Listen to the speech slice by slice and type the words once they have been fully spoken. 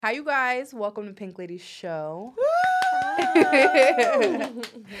Hi, you guys. Welcome to Pink Lady Show. Hey,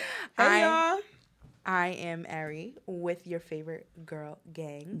 y'all. I am Ari with your favorite girl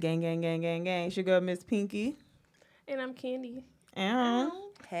gang. Gang. It's your girl, Miss Pinky. And I'm Candy.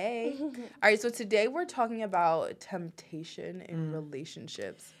 Hey. All right, so today we're talking about temptation in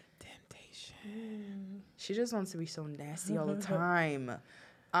relationships. Temptation. She just wants to be so nasty all the time.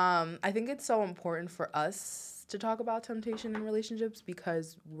 I think it's so important for us to talk about temptation in relationships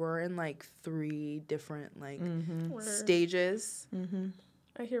because we're in like 3 different stages. Mm-hmm.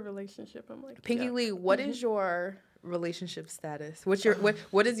 I hear relationship. I'm like, Pinky yuck. Lee, what is your relationship status? What's your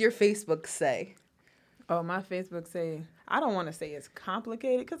what does your Facebook say? Oh, my Facebook say, I don't want to say it's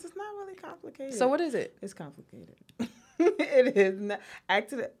complicated because it's not really complicated. So what is it? It's complicated. It is not.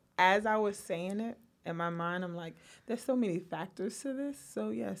 Actually, as I was saying it, in my mind, I'm like, there's so many factors to this.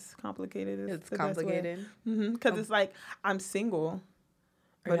 So, yes, complicated is It's the complicated. best way. Because it's like, I'm single.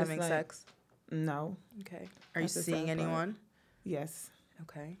 Are you having like, sex? No. Okay. Are you That's the seeing sad part. anyone? Yes.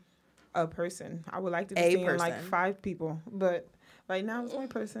 Okay. A person. I would like to be A seeing like person. 5 people. But right now, it's one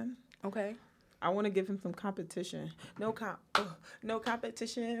person. Okay. I want to give him some competition. No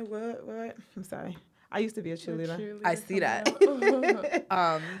competition. What? I'm sorry. I used to be a cheerleader. I see that.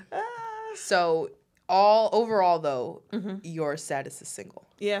 Out. So overall though, your status is single.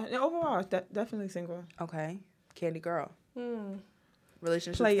 Yeah, overall, definitely single. Okay. Candy girl. Hmm.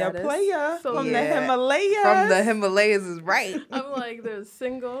 Relationship Player status. So from the Yeah. Himalayas. From the Himalayas is right. I'm like, there's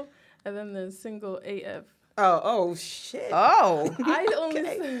single, and then there's single AF. Oh shit. Oh. I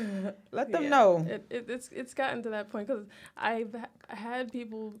only Let them know. It's gotten to that point because I've had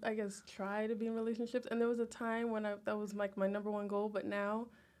people, I guess, try to be in relationships, and there was a time when that was like my number one goal, but now,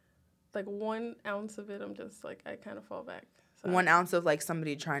 like 1 ounce of it, I'm just like I kind of fall back. So 1 ounce of like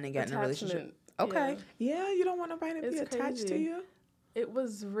somebody trying to get in a relationship. attachment, Okay. yeah. Yeah, you don't want nobody to be It's attached to crazy. you. It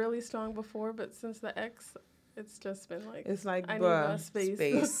was really strong before, but since the ex, it's just been like It's like, I need my bruh.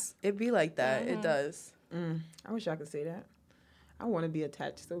 Space. It be like that. It does. I wish I could say that. I want to be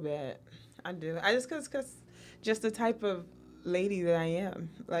attached so bad. I do. I just cause just the type of lady that I am.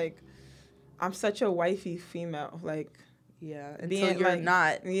 Like, I'm such a wifey female. Like, Yeah. Until being you're like,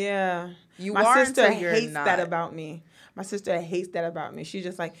 not. Yeah. You My are sister until you're hates not. that about me. My sister hates that about me. She's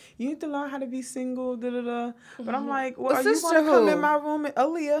just like, you need to learn how to be single, da-da-da. But I'm like, well, What are you sister going to come who? in my room and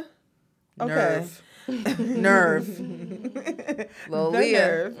Aaliyah? Okay. Nerve. Lil The Leah.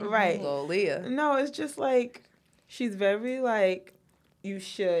 nerve, right. Lil Leah. No, it's just like, she's very like, you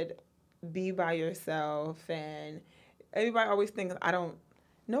should be by yourself. And everybody always thinks,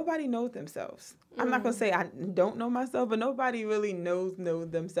 nobody knows themselves. I'm not going to say I don't know myself, but nobody really knows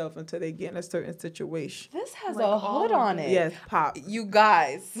themselves until they get in a certain situation. This has Like a hood on it. Yes, pop. You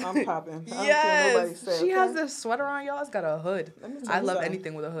guys. I'm popping. I don't care what nobody Yes. says, She okay? has this sweater on, y'all. It's got a hood. Let me tell I you love something.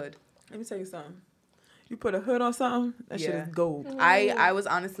 anything with a hood. Let me tell you something. You put a hood on something, that shit Yeah. is gold. I was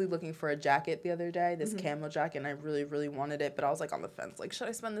honestly looking for a jacket the other day, this camo jacket, and I really, really wanted it, but I was like on the fence. Like, should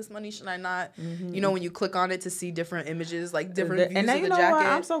I spend this money? Should I not? You know, when you click on it to see different images, like different views And now of you the know what?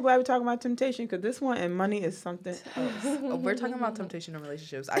 I'm jacket. so glad we're talking about temptation because this one and money is something else. Oh, we're talking about temptation in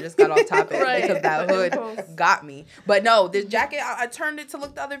relationships. I just got off topic Right. because that The hood impulse. got me. But no, this jacket, I turned it to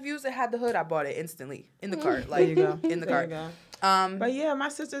look the other views. It had the hood. I bought it instantly in the cart. There you Like, go. in the There cart. you go. But yeah, my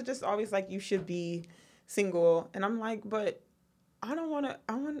sister's just always like, you should be single. And I'm like, but I don't want to,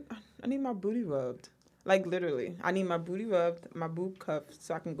 I need my booty rubbed. Like literally, I need my booty rubbed, my boob cuffed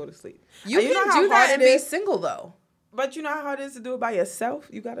so I can go to sleep. You And can know how do that hard and it be is? single, though. But you know how hard it is to do it by yourself?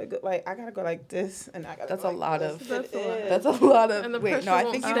 You gotta go I gotta go like this and I gotta That's go a like lot this. of- That's a lot. That's a lot of. And the Wait, pressure no, I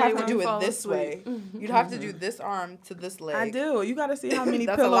won't think you'd stay have to when do you it fall this way. asleep. You'd have to do this arm to this leg. I do. You gotta see how many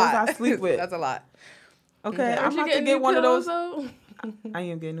That's a pillows lot. I sleep with. That's a lot. Okay, I'm Aren't you about to getting get new one of pillows, those. though? I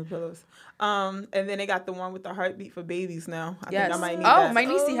am getting new pillows. And then they got the one with the heartbeat for babies now. I Yes. think I might need Oh, that. my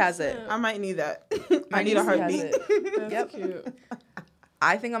niecey has it. snap. I might need that. My I need a niecey has heartbeat. it. That's Yep. cute.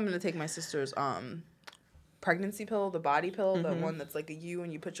 I think I'm gonna take my sister's pregnancy pill, the body pill, the one that's like a U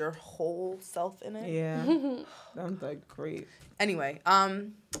and you put your whole self in it. Yeah. Sounds like great. Anyway,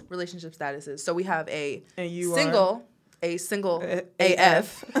 relationship statuses. So we have a And you single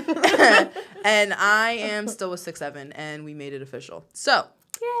AF, and I am still with 6'7", and we made it official. So,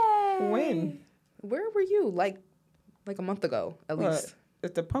 are when? where were you? Like a month ago, at What? least.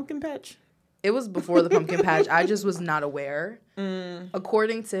 It's the pumpkin patch. It was before the pumpkin patch. I just was not aware.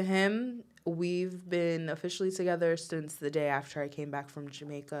 According to him, we've been officially together since the day after I came back from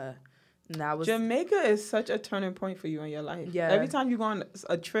Jamaica. And that was Jamaica is such a turning point for you in your life. Yeah. Every time you go on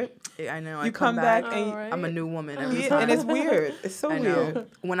a trip, I know. you I come back and All right. I'm a new woman every yeah, time. and it's weird. It's so I know. weird.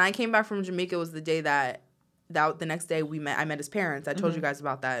 When I came back from Jamaica, it was the day that the next day I met his parents. I told you guys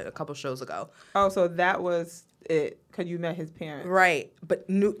about that a couple shows ago. Oh, so that was it, because you met his parents. Right. But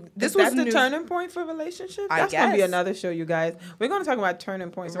this Is was that the turning point for relationships? I That's going to be guess. another show, you guys. We're going to talk about turning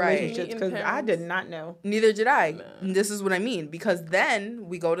points in Right. relationships, because Meeting I did parents. not know. Neither did I. And this is what I mean. Because then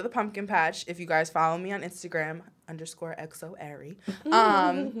we go to the pumpkin patch. If you guys follow me on Instagram, _XOAri.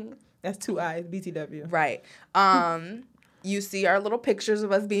 That's 2 eyes, BTW. Right. You see our little pictures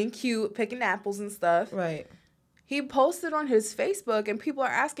of us being cute, picking apples and stuff. Right. He posted on his Facebook, and people are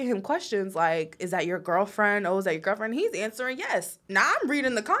asking him questions like, is that your girlfriend? Oh, is that your girlfriend? He's answering yes. Now I'm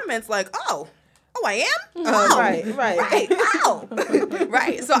reading the comments like, oh, I am? Oh, Right. Oh.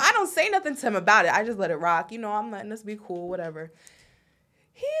 Right. So I don't say nothing to him about it. I just let it rock. You know, I'm letting us be cool, whatever.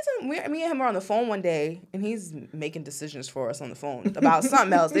 Me and him were on the phone one day, and he's making decisions for us on the phone about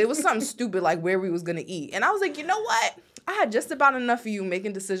something else. It was something stupid, like where we was going to eat. And I was like, you know what? I had just about enough of you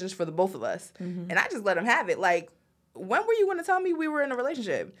making decisions for the both of us. And I just let him have it. Like, when were you going to tell me we were in a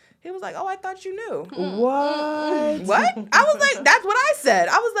relationship? He was like, oh, I thought you knew. What? What? I was like, that's what I said.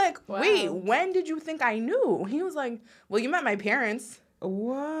 I was like, Wow. wait, when did you think I knew? He was like, well, you met my parents.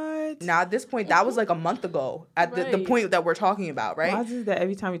 What? Now, at this point, that was like a month ago at the Right. point that we're talking about, right? Why is it that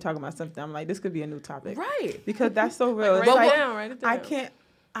every time we talk about something, I'm like, this could be a new topic? Right. Because that's so real. It's Write like, it down. Write it down. I can't,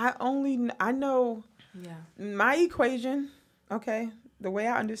 I know Yeah. my equation, okay, the way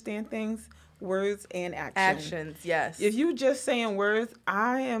I understand things, words and action. Actions, yes. If you just saying words,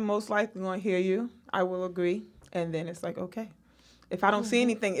 I am most likely going to hear you. I will agree. And then it's like, okay. If I don't see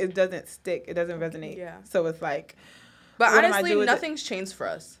anything, it doesn't stick. It doesn't resonate. Yeah. So it's like, But what am I honestly, do with it? nothing's changed for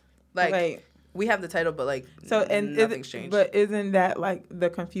us. Like, right. we have the title, but like, So, and nothing's changed. But isn't that like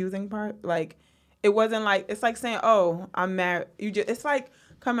the confusing part? Like, it wasn't like, it's like saying, oh, I'm married. It's like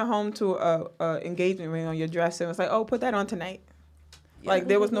coming home to a engagement ring on your dresser. It's like, oh, put that on tonight. Like,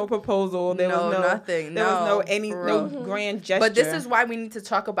 there was no proposal. There No, was no nothing. There was No, no for grand gesture. But this is why we need to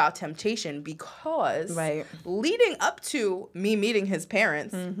talk about temptation, because Right. leading up to me meeting his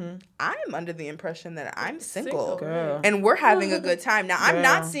parents, I'm under the impression that I'm single. Girl. And we're having a good time. Now, I'm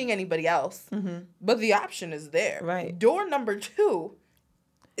not Girl. seeing anybody else, but the option is there. Right. Door number 2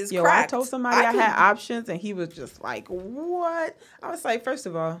 is Yo, cracked. I told somebody I could- had options, and he was just like, what? I was like, first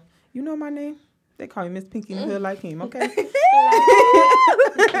of all, you know my name? They call me Miss Pinky in the Hood like him, okay?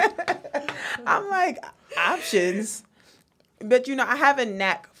 I'm like, options. But, I have a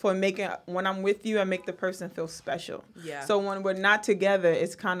knack for making, when I'm with you, I make the person feel special. Yeah. So when we're not together,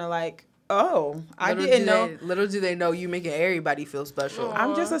 it's kind of like, oh, I Little didn't do know. Little do they know you making everybody feel special.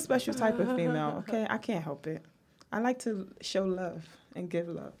 I'm just a special type of female, okay? I can't help it. I like to show love and give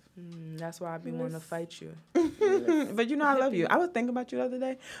love. That's why I be wanting to fight you. But I love you. I was thinking about you the other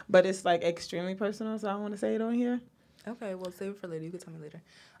day, but it's like extremely personal, so I don't want to say it on here. Okay, well, save it for later. You can tell me later.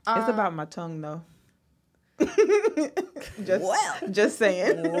 It's about my tongue, though. Just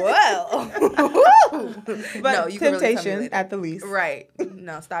saying. Well. But No, you can really tell me temptation later. at the least. Right.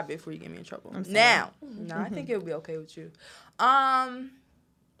 No, stop it before you get me in trouble. I'm sorry. Now. No, I think it'll be okay with you.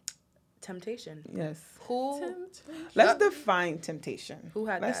 Temptation. Yes. Who Let's define temptation. Who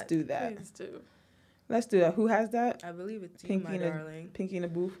had Let's that? do that. Please do. Let's do that. Who has that? I believe it's you, Pinky my in the darling. Pinky in the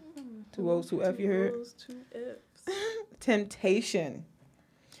booth. Two O's, two F. You heard? O's, 2 F's. Temptation.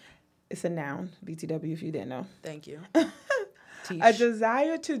 It's a noun. BTW. If you didn't know. Thank you. A Teach.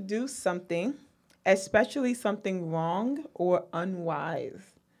 desire to do something, especially something wrong or unwise.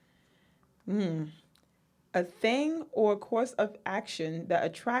 A thing or course of action that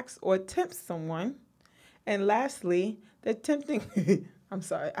attracts or tempts someone. And lastly, the tempting... I'm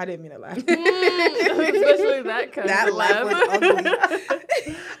sorry, I didn't mean to laugh. Especially that kind That of laugh was ugly.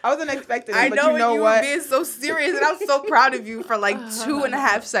 I wasn't expecting it, I but know, you know you what? were being so serious, and I'm so proud of you for like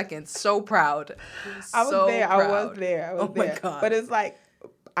 2.5 seconds. So proud. I was So there. proud. I was there. Oh my God. But it's like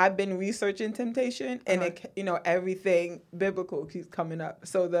I've been researching temptation, and it, everything biblical keeps coming up.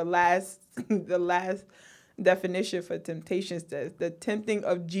 So the last definition for temptation says the tempting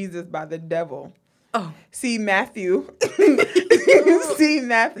of Jesus by the devil. Oh. See Matthew. See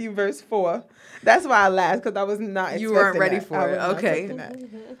Matthew verse 4. That's why I laughed, because I was not. You weren't expecting ready that. for I it. was not Okay. expecting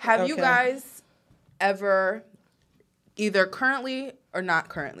that. Have you Okay. guys ever, either currently or not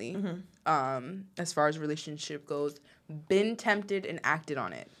currently, as far as relationship goes, been tempted and acted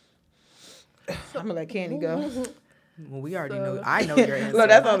on it? I'm gonna let Candy go. Well, we already know. I know your answer. Well,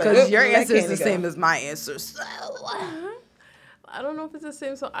 that's all. Because your Let answer is Candy the go. same as my answer. So. I don't know if it's the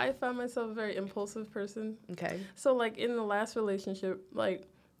same. So I found myself a very impulsive person. Okay. So like in the last relationship, like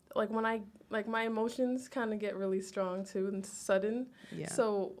when I my emotions kind of get really strong too and sudden. Yeah.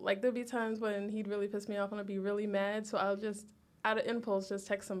 So like there'd be times when he'd really piss me off and I'd be really mad. So I'll just out of impulse just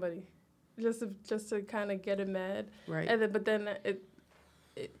text somebody. just to kind of get him mad. Right. And then it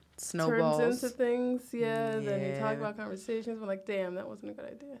snowballs turns into things. Yeah. Then you talk about conversations. I'm like, damn, that wasn't a good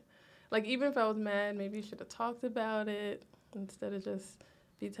idea. Like, even if I was mad, maybe you should have talked about it instead of just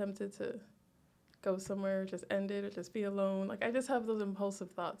be tempted to go somewhere, just end it, or just be alone. Like, I just have those impulsive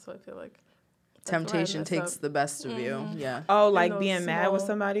thoughts, so I feel like temptation takes the best of you. Yeah. Oh, like being mad with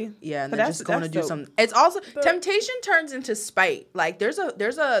somebody. Yeah, and then just going to do something. It's also temptation turns into spite. Like there's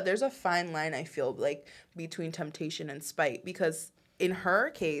a fine line, I feel like, between temptation and spite, because in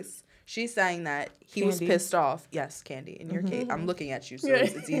her case, she's saying that he was pissed off. Yes, Candy. In your case, I'm looking at you, so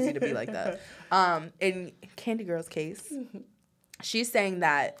it's easy to be like that. In Candy Girl's case, she's saying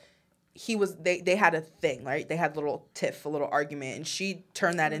that they had a thing, right? They had a little tiff, a little argument, and she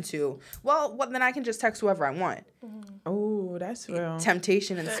turned that into, well, then I can just text whoever I want. Oh, that's real.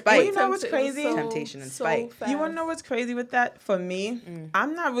 Temptation and spite. Well, you know what's crazy? Temptation and spite. You want to know what's crazy with that? For me,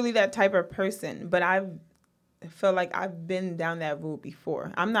 I'm not really that type of person, but I feel like I've been down that route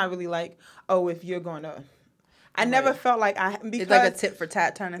before. I'm not really like, oh, if you're going to... I never felt like because it's like a tit for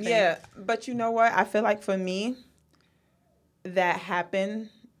tat kind of thing. Yeah, but you know what? I feel like for me, that happened...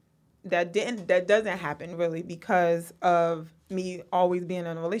 That doesn't happen really because of me always being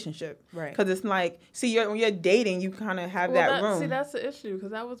in a relationship. Right. Because it's like, when you're dating, you kind of have that room. See, that's the issue, because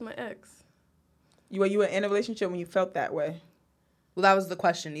that was my ex. You were in a relationship when you felt that way. Well, that was the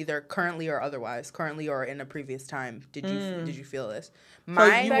question, either currently or otherwise, currently or in a previous time. Did you feel this? So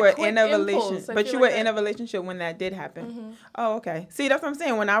you were in a relationship, but you were in a relationship when that did happen. Mm-hmm. Oh, okay. See, that's what I'm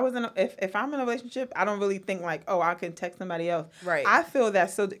saying. When I was if I'm in a relationship, I don't really think like, oh, I can text somebody else. Right. I feel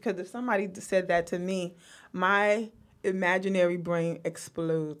that because if somebody said that to me, my imaginary brain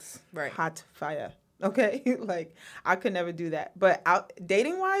explodes. Right. Hot fire. Okay, like I could never do that. But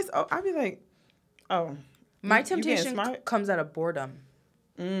dating wise, I'd be like, oh. My temptation comes out of boredom.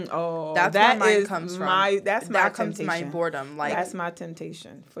 That's where mine comes from. That comes my boredom. Like that's my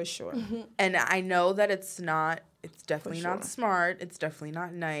temptation for sure. And I know that it's definitely not smart. It's definitely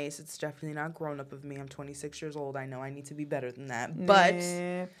not nice. It's definitely not grown up of me. I'm 26 years old. I know I need to be better than that. But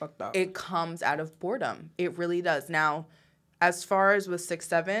it comes out of boredom. It really does. Now, as far as with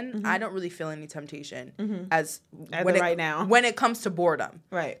 6'7", I don't really feel any temptation right now when it comes to boredom.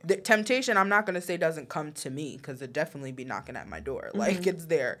 Right, the temptation, I'm not gonna say doesn't come to me because it definitely be knocking at my door. Like it's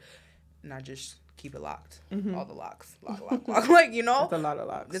there, and I just keep it locked. All the locks, lock. Like it's a lot of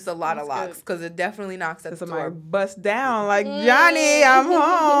locks. It's a lot of locks because it definitely knocks at the door. Bust down like Johnny, I'm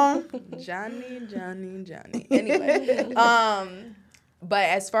home. Johnny. Anyway, but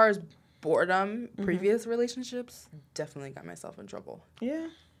as far as boredom, previous relationships, definitely got myself in trouble. Yeah.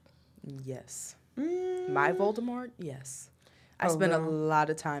 Yes. My Voldemort, yes. I spent a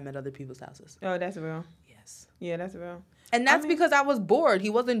lot of time at other people's houses. Oh, that's real. Yes. Yeah, that's real. And that's because I was bored. He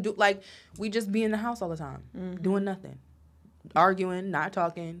wasn't we just be in the house all the time, doing nothing, arguing, not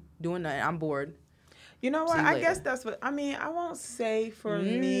talking, doing nothing. I'm bored. You know what? I guess that's what I won't say for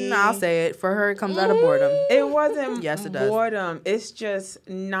me. I'll say it. For her, it comes out of boredom. It wasn't yes, it does. Boredom. It's just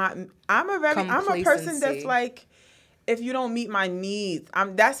not. I'm a person that's like, if you don't meet my needs,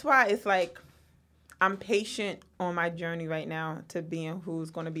 that's why it's like, I'm patient on my journey right now to being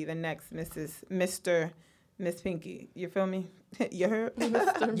who's going to be the next Miss Pinky. You feel me? You heard?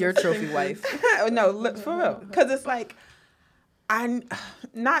 Your trophy wife. No, look, for real. Because it's like,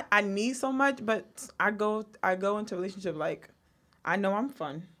 I need so much, but I go into a relationship like, I know I'm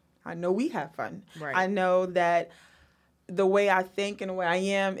fun. I know we have fun. Right. I know that the way I think and the way I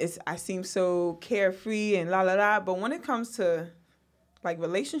am I seem so carefree and la la la. But when it comes to like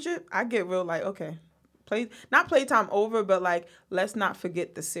relationship, I get real like, okay, not playtime over, but like, let's not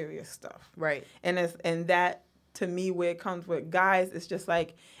forget the serious stuff. Right. And that to me, where it comes with guys, it's just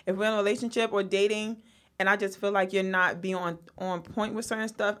like, if we're in a relationship or dating, and I just feel like you're not being on point with certain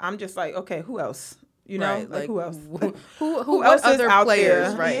stuff, I'm just like, okay, who else? You know, right, like who else? who else is out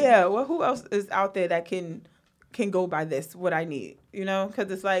there? Right. Yeah, well, who else is out there that can go by this, what I need? You know,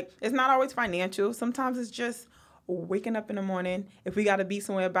 because it's like, it's not always financial. Sometimes it's just waking up in the morning. If we got to be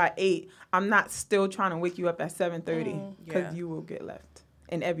somewhere by 8, I'm not still trying to wake you up at 7:30 because you will get left.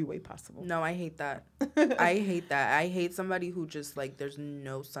 In every way possible. No, I hate that. I hate that. I hate somebody who just like there's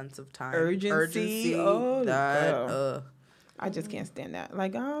no sense of time. Urgency. Oh, I just can't stand that.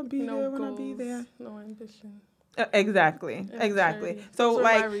 Like, I'll be there when I be there. No ambition. Exactly. So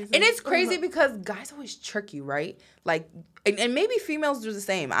like, and it's crazy because guys always trick you, right? Like, and maybe females do the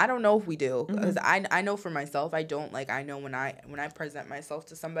same. I don't know if we do because I know for myself I don't like. I know when I present myself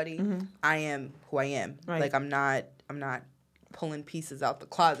to somebody, I am who I am. Right. Like I'm not pulling pieces out the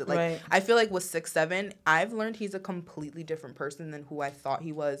closet. Like, Right. I feel like with 6'7", I've learned he's a completely different person than who I thought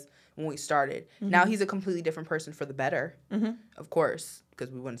he was when we started. Now he's a completely different person for the better, of course,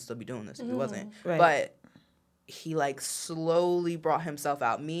 because we wouldn't still be doing this if he wasn't. Right. But he, like, slowly brought himself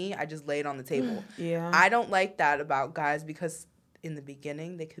out. Me, I just laid on the table. Yeah. I don't like that about guys because in the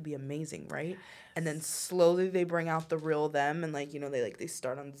beginning they could be amazing, right? And then slowly they bring out the real them, and, like, you know, they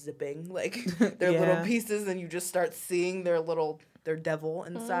start unzipping, like, their little pieces, and you just start seeing their devil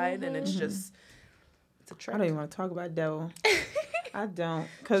inside, and it's just, it's a trick. I don't even want to talk about devil. I don't,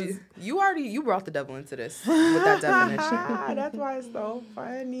 because you brought the devil into this with that definition. that's why it's so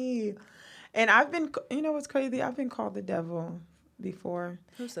funny. And I've been, you know what's crazy? I've been called the devil before,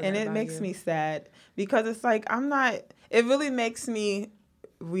 Who said and that it about makes you? me sad because it's like I'm not. It really makes me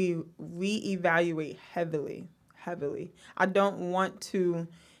reevaluate heavily. I don't want to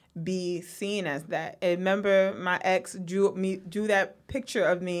be seen as that. And remember, my ex drew that picture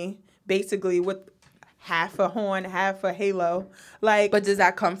of me basically with half a horn, half a halo. Like, But does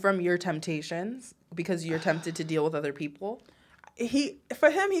that come from your temptations? Because you're tempted to deal with other people?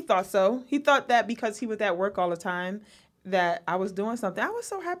 for him, he thought so. He thought that because he was at work all the time that I was doing something. I was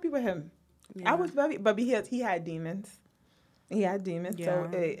so happy with him. Yeah. I was but he had demons. He had demons. So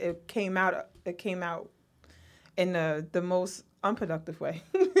Yeah. it came out in the most unproductive way.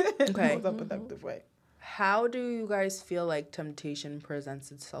 Okay. Most unproductive way. How do you guys feel like temptation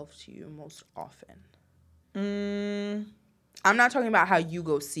presents itself to you most often? I'm not talking about how you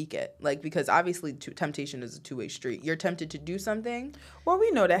go seek it, like, because obviously temptation is a two-way street. You're tempted to do something. Well, we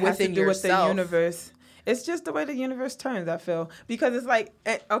know that has to Within do with the yourself. universe. It's just the way the universe turns, I feel. Because it's like,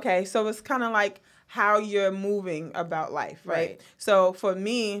 okay, so it's kind of like how you're moving about life, right? Right. So for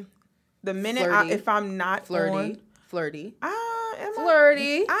me, the minute Flirty. if I'm not Flirty.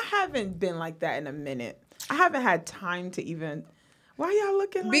 I haven't been like that in a minute. I haven't had time to even. Why y'all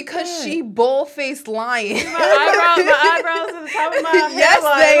looking like Because that? she bull-faced lying. My eyebrows at the top of my Yes,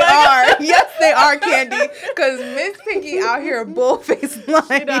 hairline. they are. Yes, they are, Candy. Because Miss Pinky out here bull-faced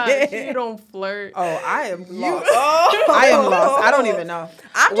lying. She don't flirt. Oh, I am lost. I am lost. I don't even know.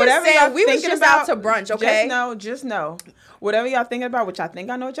 I'm just saying, we was just out to brunch, okay? Just know. Whatever y'all thinking about, which I think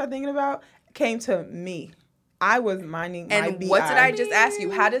I know what y'all thinking about, came to me. I was minding my And BI. what did I just ask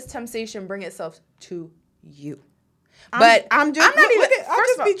you? How does temptation bring itself to you? I'm not even. I'll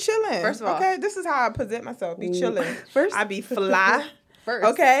just be chilling. first of all- okay, this is how I present myself. Be chilling. First- I be fly. First.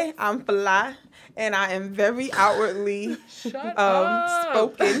 Okay, I'm fly, and I am very outwardly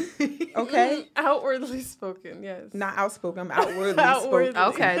spoken. Okay, Outwardly spoken, yes. not outspoken. I'm outwardly Outwardly.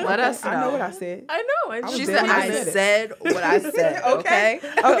 spoken. Okay, let us know. I know what I said. I know. was She very said, I excited. said what I said, Okay.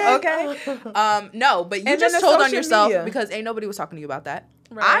 okay? Okay. No, but you And just then the told on social yourself media. because ain't nobody was talking to you about that.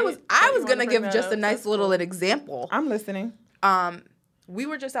 Right. I was You wanna gonna bring give that just a up. nice That's little cool. example. I'm listening. We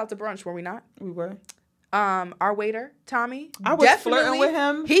were just out to brunch, were we not? We were. Our waiter, Tommy, I was flirting with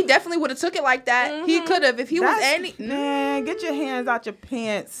him. He definitely would have took it like that. He could have if he was any Man, get your hands out your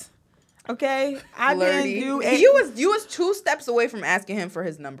pants. Okay? I flirty. didn't do it. You was 2 steps away from asking him for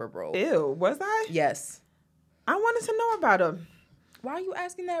his number, bro. Ew, was I? Yes. I wanted to know about him. Why are you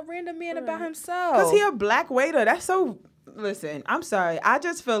asking that random man about himself? Because he a black waiter. That's so... Listen, I'm sorry. I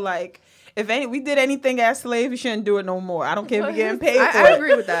just feel like if we did anything as slaves, we shouldn't do it no more. I don't care if we're getting paid for I it.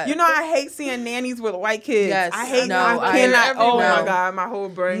 agree with that. You know, I hate seeing nannies with white kids. Yes. I hate No, I I cannot. agree. Oh, No. my God. My whole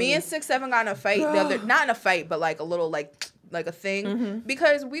brain. Me and 6'7" got in a fight the other, not in a fight, but like a little like a thing,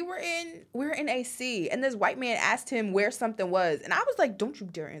 because we were in AC, and this white man asked him where something was, and I was like, don't you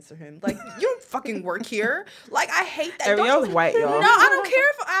dare answer him. Like, you don't fucking work here. Like, I hate that. Ariel's white, y'all. No, I don't care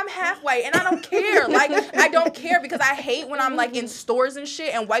if I'm half white, and I don't care. Like, I don't care because I hate when I'm like in stores and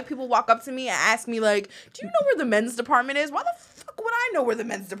shit, and white people walk up to me and ask me like, do you know where the men's department is? Why the fuck would I know where the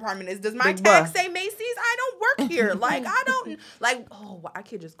men's department is? Does my Big tag bruh. say Macy's? I don't work here. Like, I don't, like, oh, I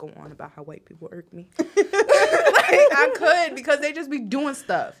could just go on about how white people irk me. Like, I could, because they just be doing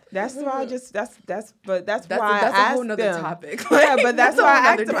stuff. That's why I just that's why That's I a asked whole nother them. topic. Yeah, Like, but that's a why whole I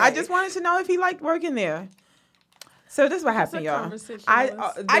asked nother him. I day. just wanted to know if he liked working there. So this is what happened, y'all. conversationalist.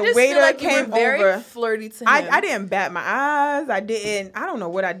 The I just waiter feel like you came were very over. flirty to him. I didn't bat my eyes. I don't know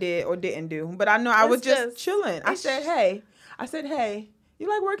what I did or didn't do, but I know I was It's just just- chilling. I said, hey, you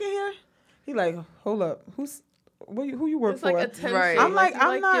like working here? He like, hold up, who you work It's for? like attention. Right. I'm like, you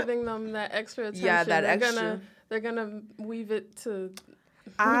I'm not- giving them that extra attention. Yeah, that extra. They're gonna weave it to.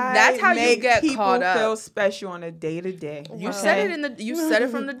 That's how you get people caught up. feel special on a day to day. You said it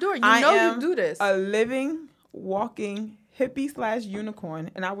from the door. You I know am you do this. a living, walking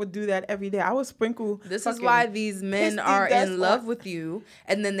hippie/unicorn, and I would do that every day. I would sprinkle. This is why these men are in love with you,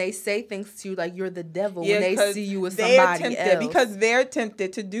 and then they say things to you like you're the devil when they see you with somebody else. Because they're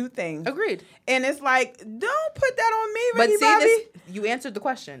tempted to do things. Agreed. And it's like, don't put that on me, Ricky Bobby. This, you answered the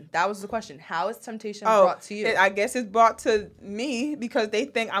question. That was the question. How is temptation brought to you? I guess it's brought to me because they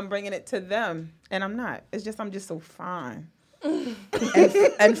think I'm bringing it to them, and I'm not. It's just I'm just so fine.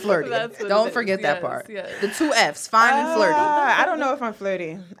 and flirty. Don't forget that part. Yes. The 2 F's, fine and flirty. I don't know if I'm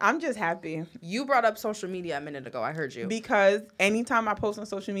flirty. I'm just happy. You brought up social media a minute ago. I heard you. Because anytime I post on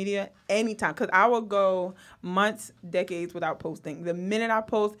social media, because I will go months, decades without posting. The minute I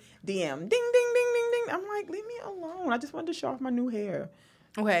post, DM, ding, ding, ding, ding, ding. I'm like, leave me alone. I just wanted to show off my new hair.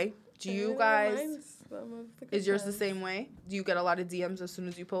 Okay. Do you guys... Is yours the same way? Do you get a lot of DMs as soon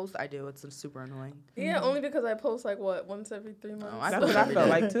as you post? I do. It's super annoying. Yeah, only because I post once every 3 months. Oh, that's what I felt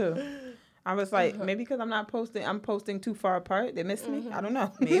like too. I was like, maybe because I'm posting too far apart. They miss me. I don't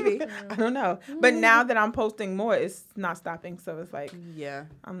know. Maybe. I don't know. But now that I'm posting more, it's not stopping. So it's like, yeah,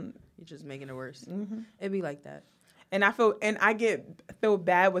 you're just making it worse. It'd be like that. And I feel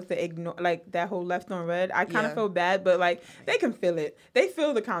bad with the ignore, like that whole left on red. I kind of feel bad, but like they can feel it. They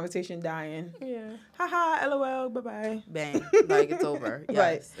feel the conversation dying. Yeah. Haha, LOL, bye bye. Bang. Like it's over. Yes,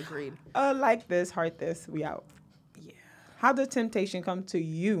 right. Agreed. Like this, heart this, we out. Yeah. How did temptation come to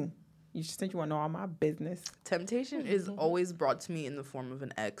you? You just think you want to know all my business. Temptation is always brought to me in the form of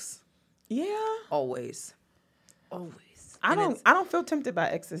an ex. Yeah. Always. I don't feel tempted by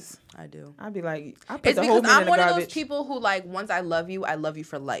exes. I do. I'd be like, it's because I'm one of those people who like once I love you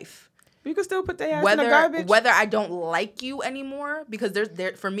for life. You can still put their ass in the garbage. Whether I don't like you anymore, because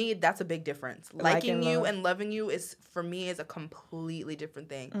for me that's a big difference. Liking you and loving you is for me is a completely different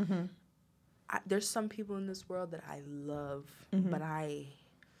thing. Mm-hmm. There's some people in this world that I love, but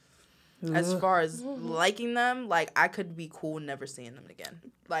as far as liking them, like I could be cool never seeing them again.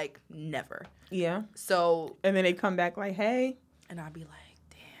 Like never. Yeah. So and then they come back like, hey, and I'll be like,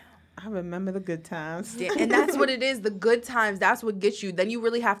 damn. I remember the good times. And that's what it is. The good times, that's what gets you. Then you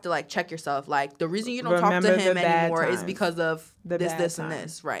really have to like check yourself. Like the reason you don't talk to him anymore is because of this, and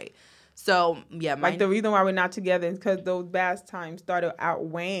this. Right. So yeah. Like the reason why we're not together is because those bad times started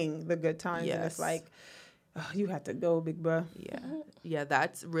outweighing the good times. Yes. And it's like, oh, you have to go, big bro. Yeah. Yeah,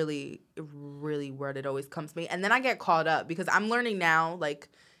 that's really, really where it always comes to me. And then I get caught up because I'm learning now, like,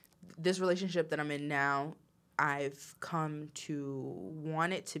 this relationship that I'm in now, I've come to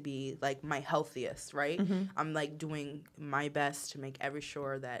want it to be, like, my healthiest, right? Mm-hmm. I'm, like, doing my best to make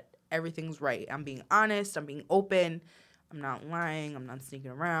sure that everything's right. I'm being honest. I'm being open. I'm not lying. I'm not sneaking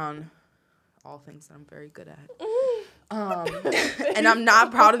around. All things that I'm very good at. And I'm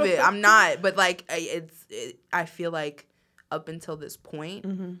not proud of it. I'm not. But, like, I feel like up until this point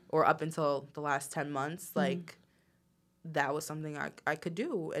or up until the last 10 months, like, that was something I could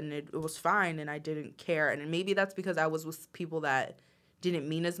do. And it was fine. And I didn't care. And maybe that's because I was with people that didn't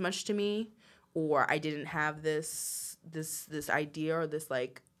mean as much to me. Or I didn't have this idea or this,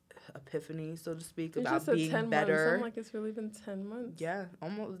 like, epiphany, so to speak, about being 10 better. Months. Like it's really been 10 months. Yeah,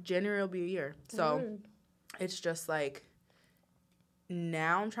 almost January will be a year. So it's just like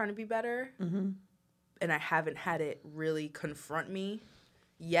now I'm trying to be better, and I haven't had it really confront me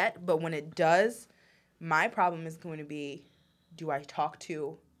yet. But when it does, my problem is going to be: do I talk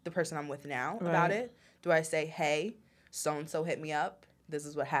to the person I'm with now about it? Do I say, "Hey, so and so hit me up. This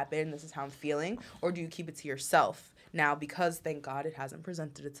is what happened. This is how I'm feeling," or do you keep it to yourself? Now, because thank God it hasn't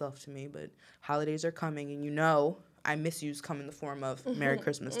presented itself to me, but holidays are coming, and I miss yous come in the form of Merry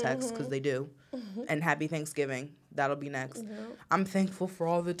Christmas texts, because they do, and Happy Thanksgiving. That'll be next. I'm thankful for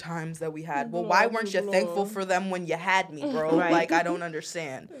all the times that we had. Well, why weren't you thankful for them when you had me, bro? Like, I don't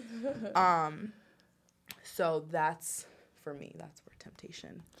understand. So that's, for me, that's where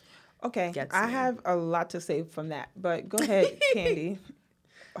temptation gets I me. have a lot to say from that, but go ahead, Candy.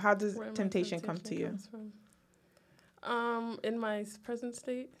 How does temptation come to you? In my present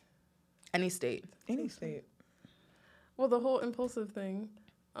state. Any state. Any state. Well, the whole impulsive thing.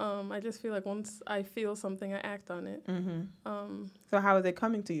 I just feel like once I feel something, I act on it. So how is it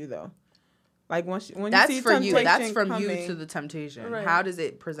coming to you though? Like when that's you see for you. That's from coming, you to the temptation. Right. How does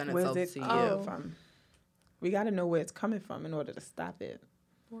it present itself to you? From? We got to know where it's coming from in order to stop it.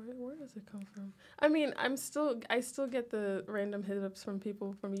 Where does it come from? I mean, I still get the random hit-ups from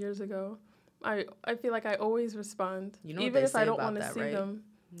people from years ago. I feel like I always respond, even if I don't want to see them.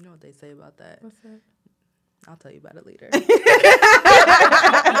 You know what they say about that? What's that? I'll tell you about it later.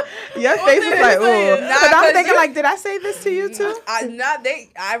 Your face is like, oh. Because I'm thinking, like, did I say this to you too?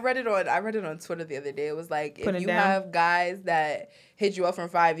 I read it on Twitter the other day. It was like, if you have guys that hit you up from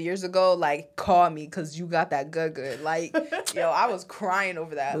 5 years ago, like, call me because you got that good. Like, yo, I was crying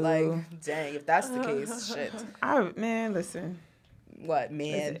over that. Ooh. Like, dang, if that's the case, shit. Man, listen. What,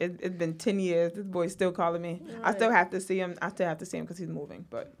 man? It's been 10 years. This boy's still calling me. Right. I still have to see him. Because he's moving.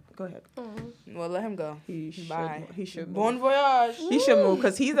 But go ahead. Well, let him go. Bye. He should move. Bon voyage. He should move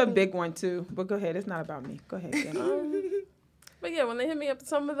because he's a big one too. But go ahead. It's not about me. Go ahead. But yeah, when they hit me up,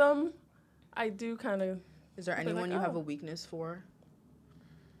 some of them, I do kind of. Is there anyone you have a weakness for?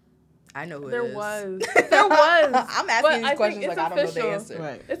 I know who there it is. Was. There was. I'm asking these questions like I don't know the answer.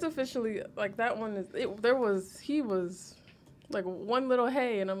 Right. It's officially, like, that one is, he was, like, one little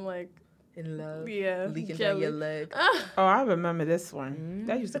hey, and I'm like. In love. Yeah. Leaking down your leg. Oh, I remember this one. Mm-hmm.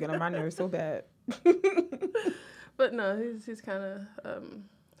 That used to get on my nerves so bad. But no, he's kind of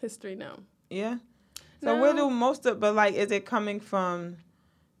history now. Yeah? So where do but, like, is it coming from...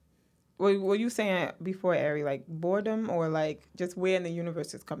 Were you saying before, Ari, like boredom or like just where in the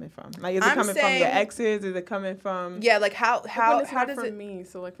universe it's coming from? Like, is it coming from your exes? Is it coming from? Yeah, like how does it me?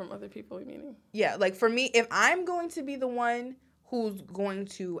 So like from other people, you meaning? Yeah, like for me, if I'm going to be the one who's going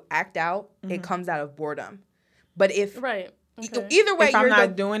to act out, it comes out of boredom. But if either way, if I'm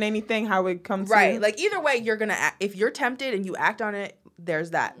not doing anything, how it comes right, like either way, you're gonna if you're tempted and you act on it, there's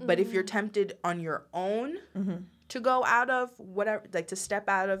that. Mm-hmm. But if you're tempted on your own to go out of whatever, like to step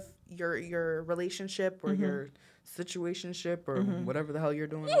out of your relationship or your situationship or whatever the hell you're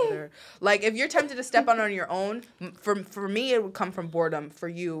doing over there. Like if you're tempted to step on your own, for me it would come from boredom. For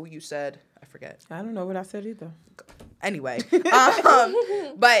you said I forget. I don't know what I said either. Anyway,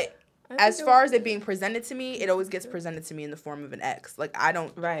 but as far as it being presented to me, it always gets presented to me in the form of an ex. Like I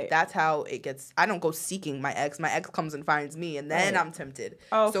don't. Right. That's how it gets. I don't go seeking my ex. My ex comes and finds me, and then I'm tempted.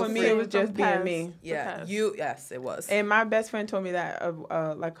 Oh, so for me, it was just being me. Yeah. Yes, it was. And my best friend told me that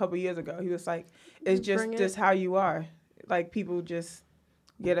like a couple years ago. He was like, "It's just how you are. Like people just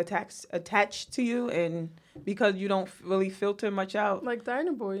get attached to you, and because you don't really filter much out. Like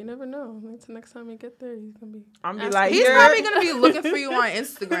Diner Boy, you never know. Like the next time you get there, he's gonna be. He's probably gonna be looking for you on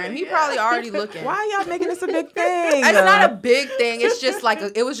Instagram. He probably already looking. Why are y'all making this a big thing? It's not a big thing. It's just like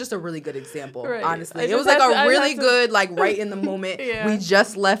it was just a really good example. Right. Honestly, it was like a really good, like right in the moment. We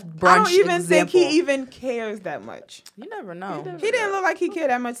just left brunch. I don't even think he even cares that much. You never know. He didn't look like he cared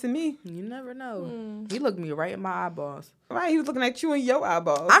that much to me. You never know. He looked me right in my eyeballs. Right, he was looking at you in your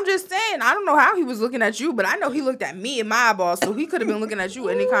eyeballs. I'm just saying, I don't know how he was looking at you, but I know he looked at me in my eyeballs, so he could have been looking at you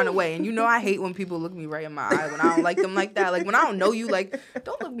any kind of way. And you know I hate when people look me right in my eye when I don't like them like that. Like when I don't know you, like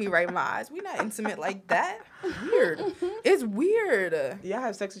don't look me right in my eyes. We're not intimate like that. Weird. It's weird. Y'all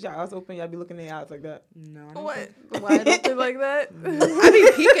have sex with y'all eyes open, y'all be looking in their eyes like that. No. What? Wide open like that? I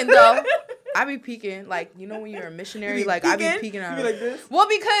be peeking though. I be peeking, like, you know when you're a missionary, like, I be peeking out. You be like this? Well,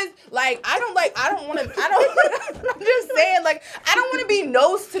 because, like, I'm just saying, like, I don't want to be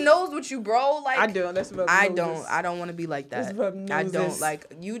nose to nose with you, bro. Like, I do. That's what I don't want to be like that. I don't.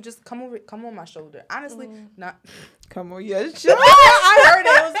 Like, you just come on my shoulder. Honestly, not. Come on your shoulder. I heard it.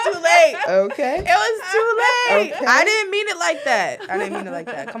 It was too late. Okay. It was too late. Okay. I didn't mean it like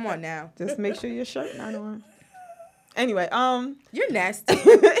that. Come on now. Just make sure your shirt not on. Anyway, you're nasty.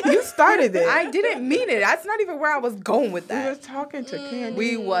 You started it. I didn't mean it. That's not even where I was going with that. We was talking to Candy.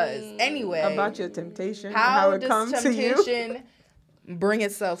 We was. Anyway. About your temptation. How it comes to you. How does temptation bring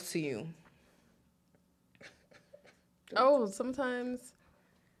itself to you? Oh, sometimes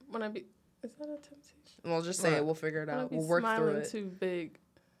when is that a temptation? Well, just say it. We'll figure it out. We'll work through it. Too big.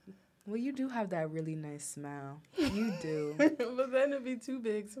 Well, you do have that really nice smile. You do. But then it'd be too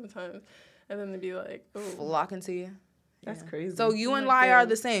big sometimes. And then they'd be like, oh. Flocking to you. That's crazy. So you and Lai are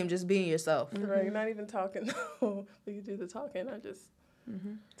the same, just being yourself. Right, not even talking. No, but you do the talking. I just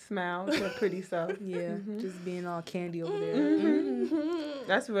smile, your pretty self. Yeah, just being all candy over there.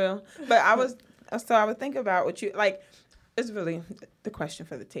 That's real. But I was thinking about what you like. It's really the question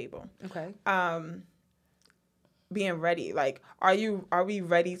for the table. Okay. Being ready, like, are we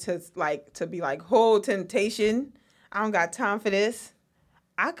ready to be like, hold temptation? I don't got time for this.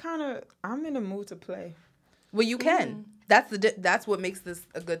 I'm in the mood to play. Well, you can. That's what makes this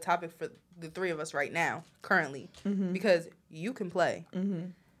a good topic for the three of us right now, currently, because you can play.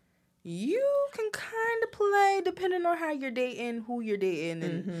 You can kind of play depending on how you're dating, who you're dating,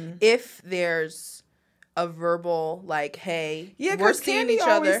 and if there's a verbal like, "Hey, we're seeing each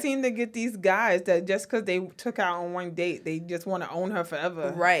other." Always seem to get these guys that just because they took her on one date, they just want to own her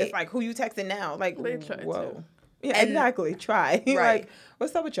forever. Right? It's like, who you texting now? Like, they try whoa. to. Yeah, exactly. Try. Right. Like,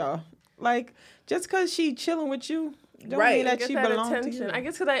 what's up with y'all? Like, just because she chilling with you, don't Right. mean that she belongs to attention. you. I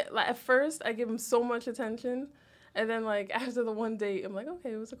guess because at first I give him so much attention, and then like after the one date, I'm like,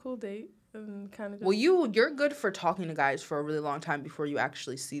 okay, it was a cool date, and kind of. Well, you're good for talking to guys for a really long time before you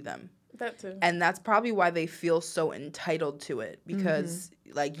actually see them. That too. And that's probably why they feel so entitled to it, because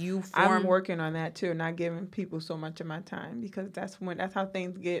like you form. I'm working on that too, not giving people so much of my time, because that's how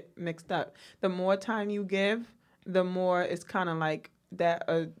things get mixed up. The more time you give, the more it's kind of like that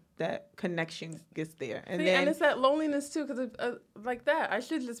connection gets there. And then it's that loneliness too, because like that, I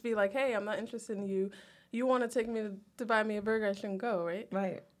should just be like, hey, I'm not interested in you. You want to take me to buy me a burger? I shouldn't go, right?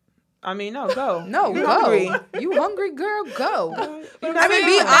 Right. I mean, no, go. No, You go. hungry. You hungry, girl, go. I mean,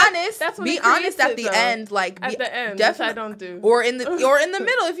 be honest. That's when be it honest at creates the it, though. end, like At the end, which I don't do. or in the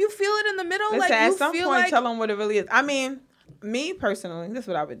middle. If you feel it in the middle, Listen, like at you some feel point, like tell them what it really is. I mean, me personally, this is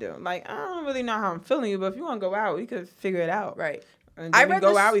what I would do. Like, I don't really know how I'm feeling you, but if you want to go out, we could figure it out. right. And I then we read go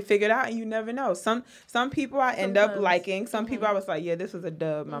this- out, we figure it out, and you never know. Some people I end up Sometimes. liking. Some people I was like, yeah, this was a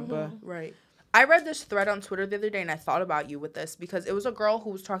dub, my butt. Right. I read this thread on Twitter the other day, and I thought about you with this, because it was a girl who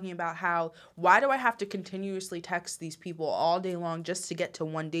was talking about how, why do I have to continuously text these people all day long just to get to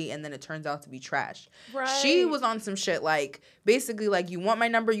one date, and then it turns out to be trash. Right. She was on some shit like, basically like, you want my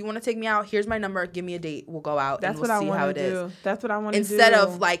number, you want to take me out, here's my number, give me a date, we'll go out, That's and what we'll I see want how to it do. is. That's what I want to do. Instead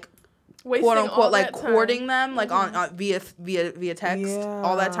of like, Wasting quote all unquote, like that time. courting them, like on via text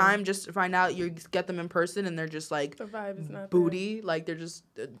all that Yeah. time, just to find out you get them in person and they're just like The vibe is not booty, like they're just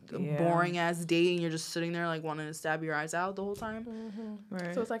a Yeah. boring ass date, and you're just sitting there like wanting to stab your eyes out the whole time.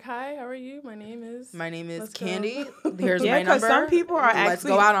 Right. So it's like, hi, how are you? My name is. My name is Let's go. Candy. Here's Yeah, my 'cause number. some people are Let's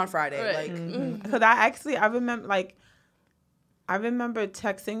go actually- out on Friday. Right. Like Because I remember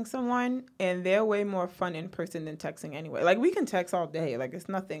texting someone, and they're way more fun in person than texting anyway. Like, we can text all day, like it's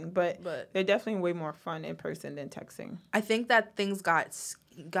nothing, but they're definitely way more fun in person than texting. I think that things got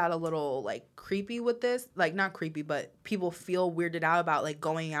a little like creepy with this. Like not creepy, but people feel weirded out about like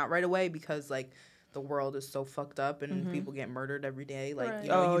going out right away, because like the world is so fucked up and people get murdered every day. Like Right. you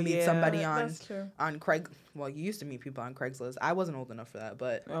know, Oh, you meet yeah. somebody on That's true. Well, you used to meet people on Craigslist. I wasn't old enough for that,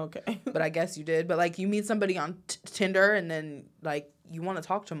 but Okay. but I guess you did. But like you meet somebody on Tinder, and then like you want to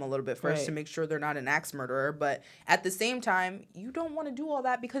talk to them a little bit first to make sure they're not an axe murderer. But at the same time, you don't want to do all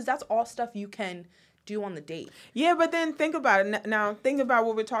that, because that's all stuff you can do on the date. Yeah, but then think about it. Now, think about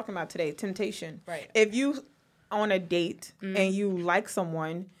what we're talking about today, temptation. Right. If you on a date and you like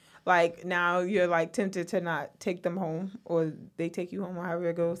someone, like now you're like tempted to not take them home, or they take you home, or however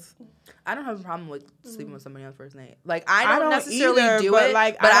it goes. I don't have a problem with sleeping with somebody on the first night. Like I don't necessarily either, do but, it,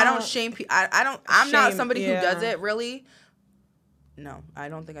 like, but I I don't don't shame people. I'm not shame, somebody who does yeah. it really. No, I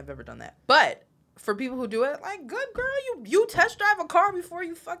don't think I've ever done that. But for people who do it, like, good girl, you test drive a car before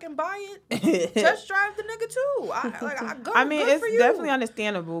you fucking buy it. Test drive the nigga too. I mean, good it's for you. definitely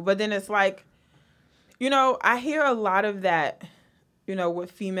understandable, but then it's like, you know, I hear a lot of that, you know,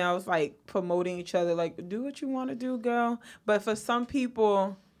 with females like promoting each other, like, do what you want to do, girl. But for some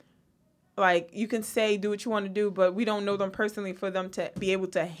people, like, you can say do what you want to do, but we don't know them personally for them to be able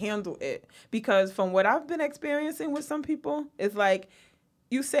to handle it. Because from what I've been experiencing with some people, it's like,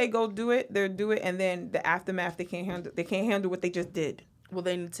 you say go do it, they'll do it, and then the aftermath, they can't handle what they just did. Well,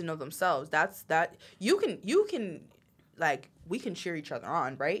 they need to know themselves. That you can like, we can cheer each other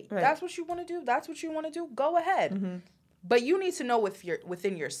on, right? That's what you want to do. That's what you want to do. Go ahead. Mm-hmm. But you need to know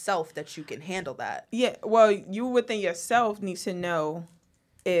within yourself that you can handle that. Yeah, well, you within yourself need to know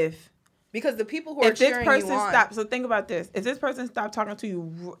because the people who are if this cheering person you on, stops. So think about this: if this person stopped talking to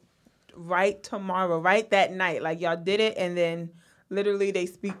you right tomorrow, right that night, like y'all did it, and then literally they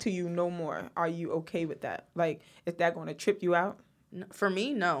speak to you no more, are you okay with that? Like, is that going to trip you out? For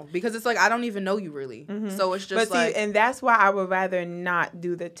me, no, because it's like I don't even know you really, so it's just and that's why I would rather not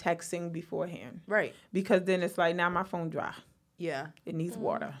do the texting beforehand, right? Because then it's like, now my phone dry. Yeah, it needs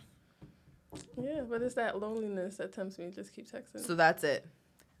water. Yeah, but it's that loneliness that tempts me to just keep texting. So that's it.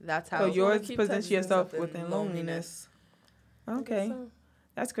 That's how. So yours keep position texting yourself within within loneliness. Okay, So,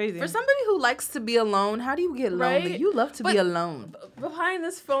 that's crazy. For somebody who likes to be alone, how do you get lonely? Right? You love to be alone. behind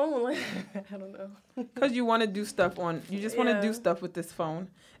this phone, like, I don't know. Because you want to do stuff you just want to do stuff with this phone.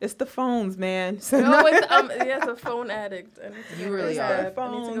 It's the phones, man. So No, it's a phone addict. I need to You go to really rehab. are. I need to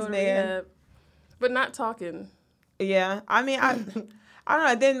Phones, go to man. rehab. But not talking. Yeah, I mean, I don't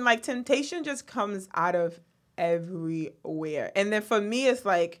know. Then like temptation just comes out of everywhere, and then for me, it's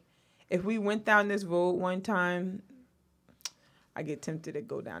like if we went down this road one time, I get tempted to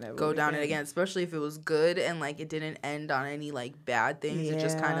go down that road. Go down it again, especially if it was good and like it didn't end on any like bad things. It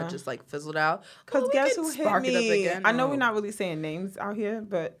just kind of just like fizzled out. Because guess who hit spark it up me? again. I know Oh. we're not really saying names out here,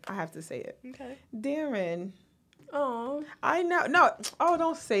 but I have to say it. Okay. Darren. Oh. I know. No. Oh,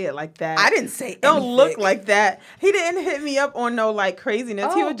 don't say it like that. I didn't say Don't anything. look like that. He didn't hit me up on no like craziness.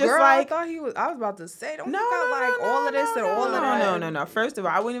 Oh, He was just girl, like, I was about to say, don't no, you got like all of this and all of that? No. First of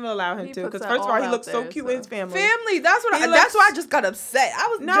all, I wouldn't even allow him He to, puts because that first of all, all he out looks so there, cute so. with his family. Family, that's He that's why I looks- just got upset. I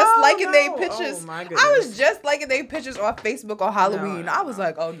was No, just liking their no. pictures. Oh, my I goodness. was just liking their pictures on Facebook on Halloween. No, I was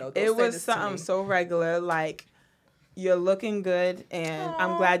like, oh no, don't It say was this to something me. so regular, like, you're looking good, and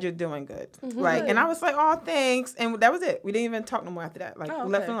I'm Aw. glad you're doing good. Like, and I was like, oh, thanks, and that was it. We didn't even talk no more after that. Like, Oh,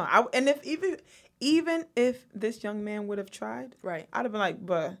 we left okay. it alone. And if even if this young man would have tried, Right. I'd have been like,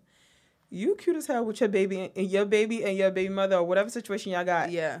 but you cute as hell with your baby and your baby mother or whatever situation y'all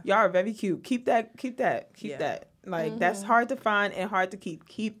got. Yeah. Y'all are very cute. Keep that. Yeah. That. Like, that's hard to find and hard to keep.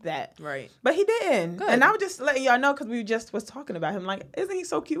 Keep that. Right. But he didn't. Good. And I was just letting y'all know because we just was talking about him. Like, isn't he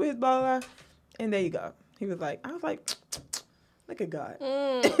so cute with his blah, blah, blah? And there you go. He was like, I was like, look at God.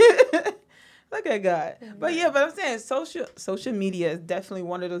 Look at God. But yeah, but I'm saying social media is definitely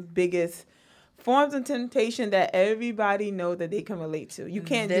one of those biggest forms of temptation that everybody know that they can relate to. You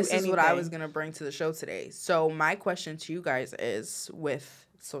can't This do anything. is what I was going to bring to the show today. So my question to you guys is, with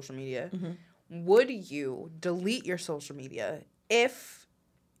social media, would you delete your social media if,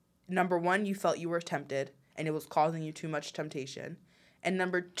 number one, you felt you were tempted and it was causing you too much temptation? And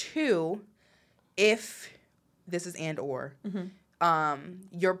number two, if, this is and or,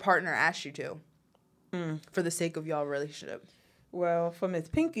 your partner asked you to for the sake of y'all relationship? Well, for Miss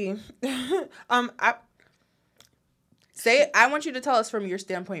Pinky, I want you to tell us from your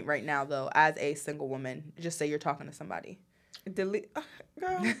standpoint right now, though, as a single woman. Just say you're talking to somebody. delete.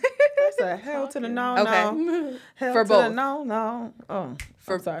 Girl, that's a hell to the no, Okay. no. Hell For to both. the no, no. Oh,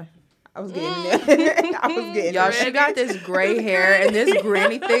 For- I'm sorry. I was getting there. I was getting Y'all, there. she got this gray hair, and this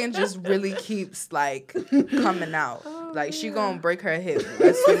granny thing just really keeps, like, coming out. Like, she gonna break her hip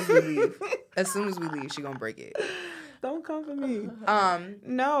as soon as we leave. As soon as we leave, she gonna break it. Don't come for me.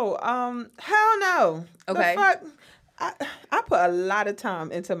 No. Hell no. Okay. The fuck? I put a lot of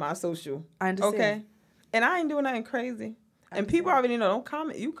time into my social. I understand. Okay. And I ain't doing nothing crazy. And people already know, don't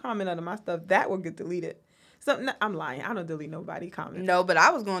comment. You comment under my stuff, that will get deleted. I'm lying. I don't delete nobody comments. No, but I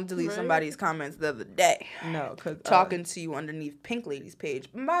was going to delete Right. somebody's comments the other day. No, because Talking to you underneath Pink Lady's page.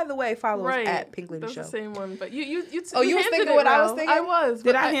 And by the way, follow us at Pink Lady That's Show. the same one. But you Oh, you was handled thinking it what I was well. thinking? I was. Did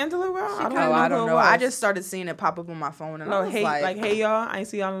but I handle it well? she I don't kinda- know. Oh, I don't who it know. I was. just started seeing it pop up on my phone, and I No, was hey, like, hey y'all. I ain't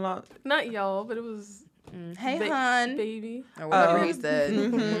see y'all in a long. Not y'all, but it was hey, hun. baby. Or whatever he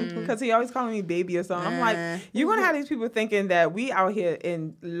said. Because he always calling me baby or something. I'm Nah. like, you're going to have these people thinking that we out here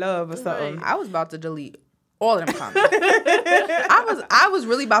in love or something. Right. I was about to delete all of them comments. I was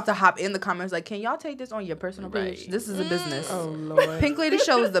really about to hop in the comments like, can y'all take this on your personal page? Right. This is a business. Oh, Lord. Pink Lady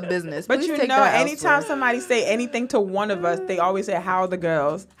Show is the business. But Please you take know, that anytime elsewhere. somebody say anything to one of us, they always say, "How's the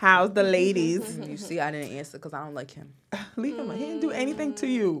girls? How's the ladies?" You see, I didn't answer because I don't like him. Leave him. He didn't do anything to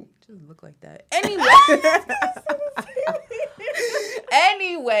you. Just look like that.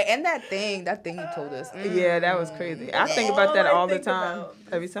 Anyway, and that thing he told us. Yeah, that was crazy. I think about that all the think time. about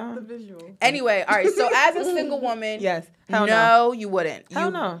Every The time. visual. Anyway, all right. So as a single woman, Yes. Hell no, no. you wouldn't.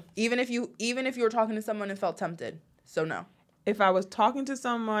 Hell no. Even if you were talking to someone and felt tempted, so no, If I was talking to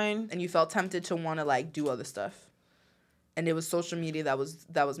someone, and you felt tempted to want to like do other stuff, and it was social media that was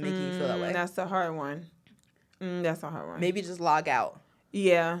making you feel that way. that's a hard one. That's a hard one. Maybe just log out.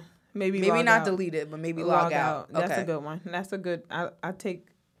 Yeah. Maybe Maybe log not out. delete it, but maybe log out. Okay. That's a good one. That's a good. I take.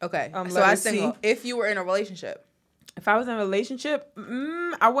 Okay. So letter as single, C. if you were in a relationship, If I was in a relationship,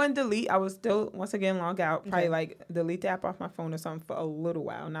 I wouldn't delete. I would still once again log out. Probably Okay. like delete the app off my phone or something for a little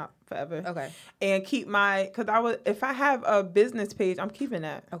while, not forever. okay, And keep because if I have a business page, I'm keeping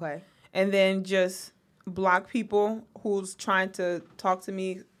that. okay, And then just block people who's trying to talk to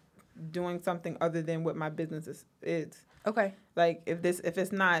me doing something other than what my business is. okay, Like if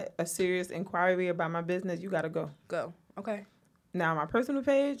it's not a serious inquiry about my business, you gotta go. go. Okay. Now my personal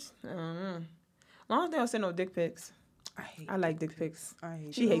page, as long as they don't send no dick pics. I like dick pics. I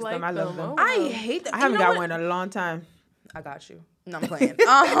hate She You hates like them. I love them. them. I hate that. I haven't You know got what? one in a long time. I got you. No, I'm playing.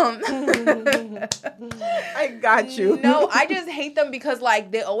 I got you. No, I just hate them because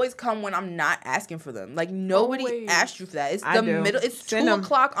like they always come when I'm not asking for them. Like nobody Always. asked you for that. It's I the do. middle. It's Send 2 'em.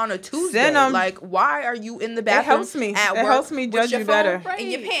 o'clock on a Tuesday. Send 'em. Like why are you in the It bathroom? helps me. At It work helps me with judge your you phone better.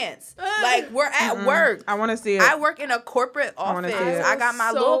 in your Right. pants. Like we're at work. I want to see it. I work in a corporate wanna office. see it. I got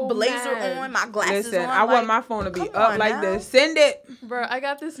my So little blazer mad. on, my glasses Listen, on. I like, want my phone to be come up on like now. this. Send it. Bro, I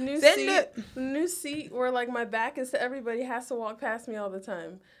got this new Send seat. it. New seat where like my back is to everybody has to walk past me all the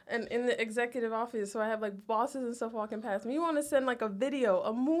time. And in the executive office, so I have like bosses and stuff walking past me. You want to send like a video,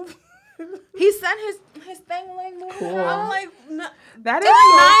 a movie. He sent his thing like moving Cool. around. I'm like, no, That it's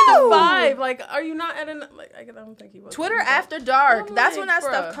is 9 to 5. Like, are you not at an like? I don't think he was. Twitter after dark. I'm That's like, when that bruh.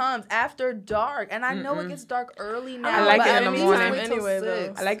 stuff comes. After dark. And I know it gets dark early now. I like but it at in the least morning. wait till Anyway, though.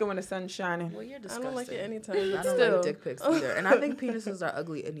 6. I like it when the sun's shining. Well, you're I disgusting. don't like it anytime. I But don't still. like dick pics either. And I think penises are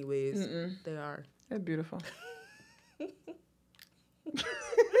ugly anyways. They are. They're beautiful.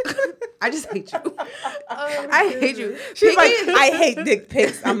 I just hate you. Oh, I hate you. She's like, Pinky- I hate dick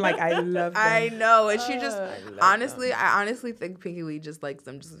pics. I'm like, I love them. I know, and she just I I honestly think Pinky Lee just likes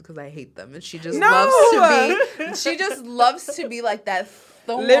them just because I hate them, and she just No! loves to be. She just loves to be like that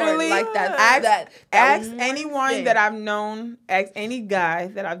thorn, Literally, like that. ask that one anyone thing. that I've known, ask any guy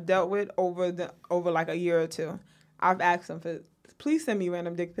that I've dealt with over like a year or two. I've asked them for, please send me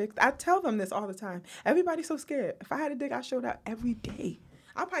random dick pics. I tell them this all the time. Everybody's so scared. If I had a dick, I showed out every day.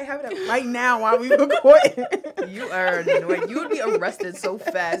 I'll probably have it up right now while we recording. You are annoying. You would be arrested so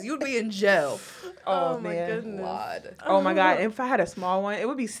fast. You would be in jail. Oh my man. goodness. God. Oh my God! If I had a small one, it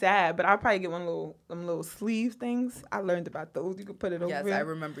would be sad. But I'll probably get them little sleeve things. I learned about those. You could put it over. Yes, it. I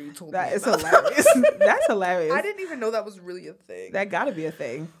remember you told That me. is about hilarious. That's hilarious. I didn't even know that was really a thing. That gotta be a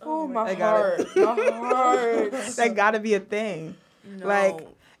thing. Oh my I got heart. My heart. That gotta be a thing. No.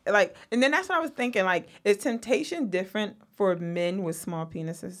 Like, and then that's what I was thinking. Like, is temptation different for men with small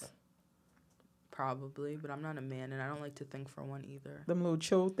penises? Probably, but I'm not a man, and I don't like to think for one either. Them little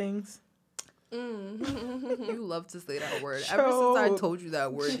chill things. You love to say that word. Ever since I Chode. told you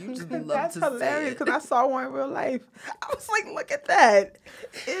that word, you just love That's to say hilarious it. because I saw one in real life. I was like, look at that.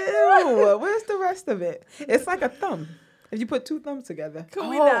 Ew. Where's the rest of it? It's like a thumb. If you put two thumbs together. Can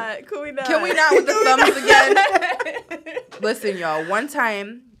we not? Can we not? Can we not with the thumbs again? Listen, y'all. One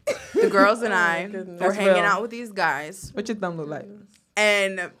time, the girls and I goodness. were That's hanging real. out with these guys, What your thumb look like?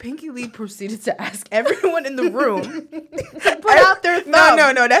 and Pinky Lee proceeded to ask everyone in the room to put out their thumb.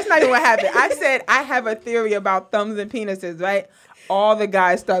 No. That's not even what happened. I said I have a theory about thumbs and penises, right? All the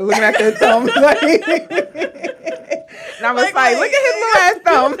guys start looking at their thumbs. Like, and I was like, look at his little ass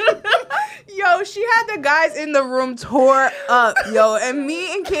thumb. Yo, she had the guys in the room tore up, yo, and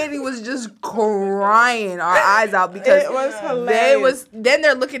me and Candy was just crying our eyes out because It was hilarious. then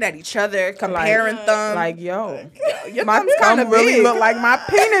they're looking at each other, comparing thumbs. Like, yo, your my thumb's thumb kinda really big. look like my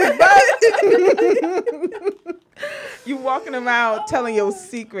penis, but you walking around telling your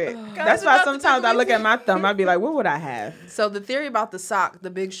secret. That's why sometimes I look at my thumb, I'd be like, what would I have? So the theory about the sock, the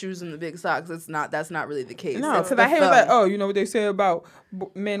big shoes and the big socks, that's not really the case. No, It's because the I hear thumb. like, oh, you know what they say about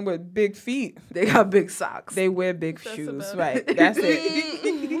men with big feet? They got big socks. They wear big That's shoes, about right? it. That's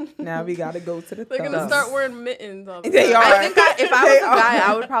it. Now we gotta go to the They're thumb. gonna start wearing mittens all the They time. are. I think if I was They a guy,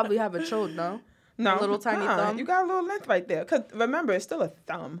 are. I would probably have a chode, no? No, A little tiny thumb? You got a little length right there. Cause remember, it's still a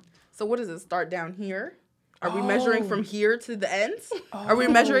thumb. So what does it start down here? Are we measuring from here to the ends? Are we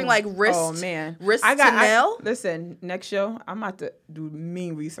measuring like wrist? Oh man, wrist to nail? Listen, next show I'm about to do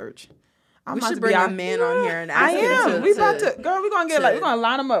mean research. I'm We about should to bring be a out- man on here and I ask him am. to. We about to, girl. We're gonna get to- we're gonna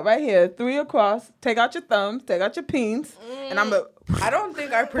line them up right here, 3 across. Take out your thumbs, take out your peens, and I'm gonna I don't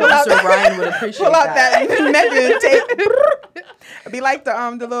think our producer Ryan would appreciate pull out that. that measuring tape. Be like the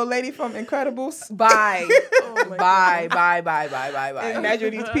little lady from Incredibles. Bye. Oh my Bye. And measure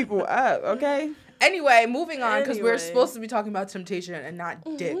these people up, okay? Anyway, moving on because we're Anyway. supposed to be talking about temptation and not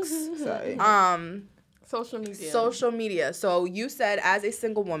dicks. Sorry. Social media. Social media. So you said as a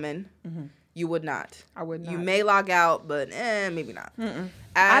single woman, you would not. I would not. You may log out, but maybe not.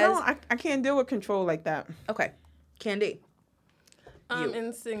 I can't deal with control like that. Okay, Candy. You.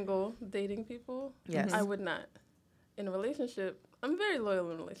 In single dating people, Yes. I would not. In a relationship, I'm very loyal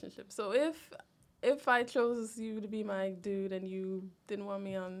in a relationship. So if I chose you to be my dude and you didn't want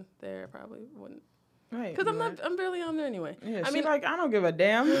me on there, I probably wouldn't. Right. Because I'm barely on there anyway. Yeah, I mean, like, I don't give a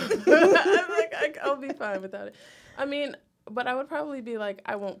damn. I'm like, I'll be fine without it. I mean, but I would probably be like,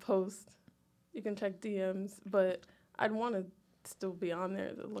 I won't post. You can check DMs, but I'd want to still be on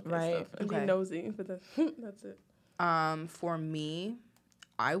there to look Right, at stuff and okay. be nosy. But that's it. For me,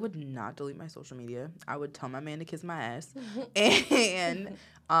 I would not delete my social media. I would tell my man to kiss my ass. And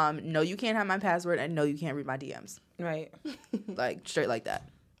no, you can't have my password, and no, you can't read my DMs. Right. Like straight like that.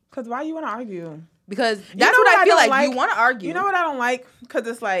 Because why you want to argue? Because that's know what what I I feel don't like. You like? want to argue. You know what I don't like? Because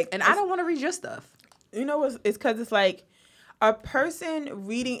it's like... And I don't want to read your stuff. You know what? It's because it's like, a person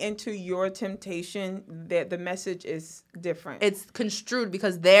reading into your temptation, that the message is different. It's construed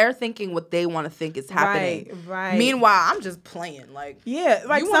because they're thinking what they want to think is happening. Right. Meanwhile, I'm just playing. Like, yeah,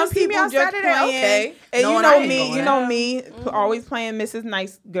 like you some see me people on just Saturday? playing. Okay. And No, you and I know ain't me, going. you know me, always playing Mrs.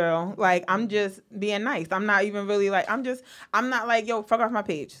 Nice Girl. Like, I'm just being nice. I'm not even really like, I'm not like, yo, fuck off my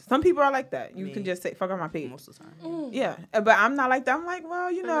page. Some people are like that. You can just say, fuck off my page. Most of the time. Yeah, but I'm not like that. I'm like,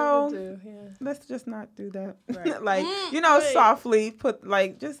 well, you know, Yeah. let's just not do that. Right. Like, you know, softly put,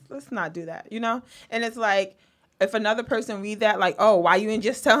 like, just let's not do that, you know? And it's like, if another person read that, like, oh, why you didn't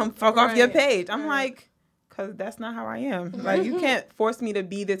just tell him fuck off your page? I'm like, because that's not how I am. Like, you can't force me to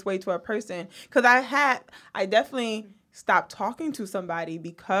be this way to a person. Because I definitely stopped talking to somebody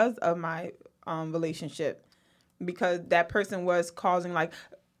because of my relationship. Because that person was causing, like,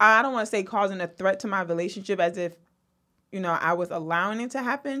 I don't want to say causing a threat to my relationship as if, you know, I was allowing it to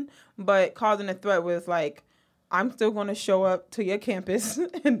happen. But causing a threat was like, I'm still going to show up to your campus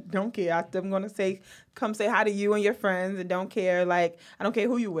and don't care. I'm going to come say hi to you and your friends and don't care. Like, I don't care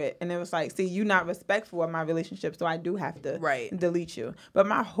who you with. And it was like, see, you're not respectful of my relationship, so I do have to delete you. But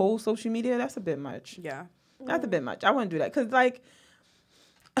my whole social media, that's a bit much. Yeah. That's a bit much. I wouldn't do that. Because, like,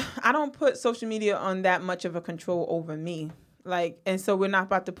 I don't put social media on that much of a control over me. Like, and so we're not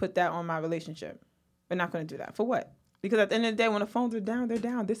about to put that on my relationship. We're not going to do that. For what? Because at the end of the day, when the phones are down, they're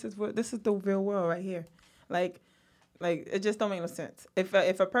down. This is the real world right here. Like it just don't make no sense. If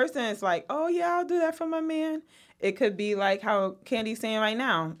a person is like, oh yeah, I'll do that for my man, it could be like how Candy's saying right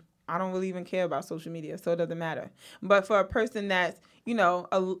now. I don't really even care about social media, so it doesn't matter. But for a person that's, you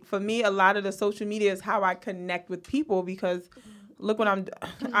know, for me, a lot of the social media is how I connect with people because look what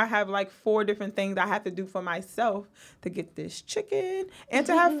I have like 4 different things I have to do for myself to get this chicken and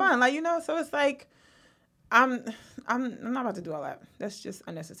to have fun. Like, you know, so it's like, I'm not about to do all that. That's just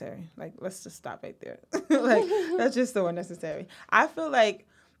unnecessary. Like, let's just stop right there. Like, that's just so unnecessary. I feel like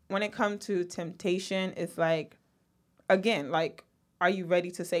when it comes to temptation, it's like, again, like, are you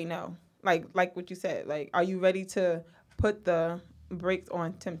ready to say no? Like what you said. Like, are you ready to put the brakes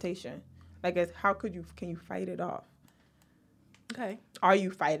on temptation? Like, can you fight it off? Okay. Are you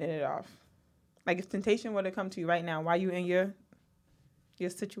fighting it off? Like, if temptation were to come to you right now, why you in your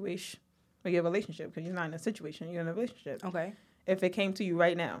situation? Or your relationship, because you're not in a situation, you're in a relationship. Okay. If it came to you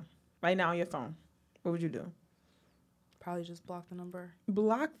right now on your phone, what would you do? Probably just block the number.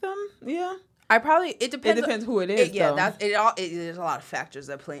 Block them? Yeah. It depends. It depends who it is. There's a lot of factors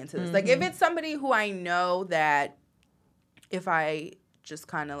that play into this. Mm-hmm. Like, if it's somebody who I know that if I just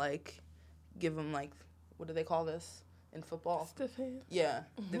kind of like give them, like, what do they call this in football? Stiff hand. Yeah.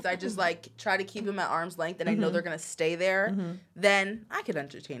 If I just like try to keep them at arm's length and I know they're going to stay there, then I could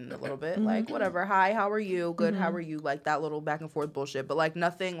entertain it a little bit. Like, whatever. Hi, how are you? Good, how are you? Like, that little back and forth bullshit. But, like,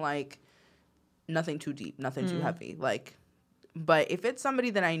 nothing too deep, nothing too heavy. Like, but if it's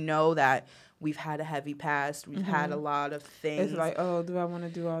somebody that I know that we've had a heavy past, we've had a lot of things. It's like, oh, do I want to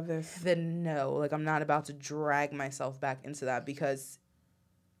do all this? Then no. Like, I'm not about to drag myself back into that because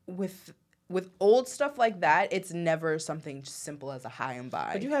with old stuff like that, it's never something simple as a high and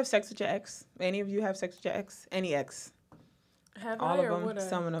by. Did you have sex with your ex? Any of you have sex with your ex? Any ex? Have all I of or them? would I?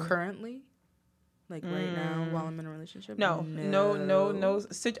 Some of them. Currently? Like right now while I'm in a relationship? No.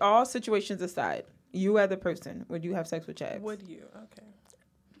 All situations aside, you as a person, would you have sex with your ex? Would you? Okay.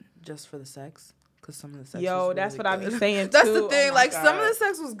 Just for the sex? Because some of the sex Yo, was that's really what good. I be saying too. That's the thing. Oh like, God. some of the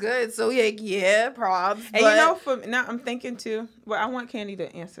sex was good. So, yeah, probs. And you know, now I'm thinking too, well, I want Candy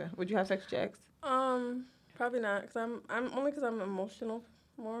to answer. Would you have sex with your ex? Probably not, because I'm emotional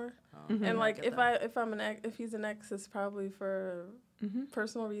more, and like if he's an ex, it's probably for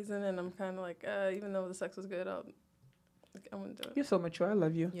personal reason, and I'm kind of like even though the sex was good, I wouldn't do it. You're so mature. I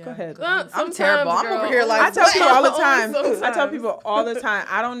love you. Yeah. Go ahead. I'm terrible. I'm over here like, I tell people all the time. Sometimes. I tell people all the time.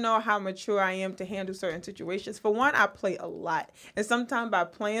 I don't know how mature I am to handle certain situations. For one, I play a lot, and sometimes by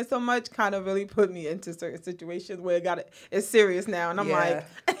playing so much, kind of really put me into certain situations where it's serious now, and I'm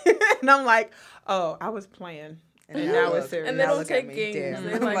like, oh, I was playing. And now it's serious. And they don't take games. Damn.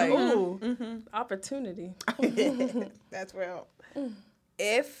 They're like, ooh, opportunity. That's real.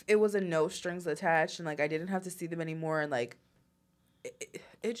 If it was a no strings attached and, like, I didn't have to see them anymore and, like,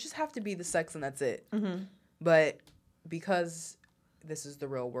 it just have to be the sex and that's it. But because this is the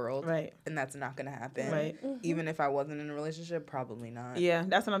real world, right, and that's not going to happen, right, even if I wasn't in a relationship, probably not. Yeah,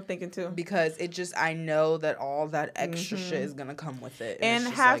 that's what I'm thinking too. Because I know that all that extra shit is going to come with it. And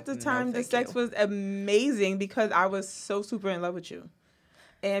half the time the sex was amazing because I was so super in love with you.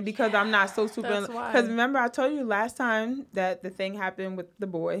 And because I'm not so super in love. Because remember, I told you last time that the thing happened with the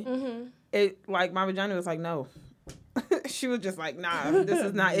boy. It, like, my vagina was like, no. she was just like, nah, this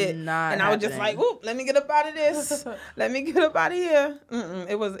is not it. Not and I was just like, happening. oop, let me get up out of this. Let me get up out of here.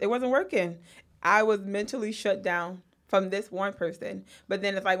 It wasn't working. I was mentally shut down from this one person. But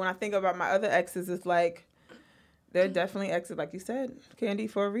then it's like when I think about my other exes, it's like they're definitely exes, like you said, Candy,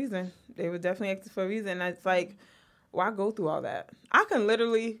 for a reason. They were definitely exes for a reason. And it's like, why go through all that? I can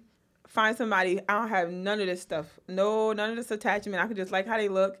literally find somebody, I don't have none of this stuff. No, none of this attachment. I could just like how they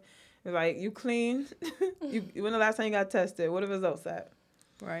look. It's like, you clean. When the last time you got tested? What are the results at?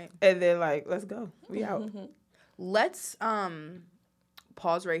 Right. And then like, let's go. We out. Let's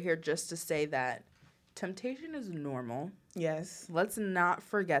pause right here just to say that temptation is normal. Yes. Let's not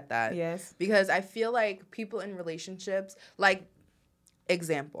forget that. Yes. Because I feel like people in relationships, like,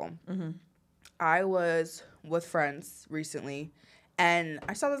 example, I was with friends recently, and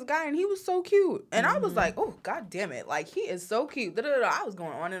I saw this guy, and he was so cute. And I was like, oh, God damn it. Like, he is so cute. Da-da-da-da. I was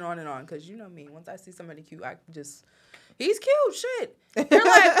going on and on and on, because you know me. Once I see somebody cute, I just... He's cute, shit. You're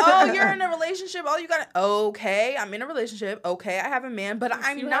like, oh, you're in a relationship. Oh, you got to... Okay, I'm in a relationship. Okay, I have a man, but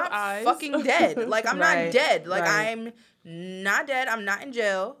I'm not fucking dead. Like, I'm not dead. Like, I'm not dead. I'm not in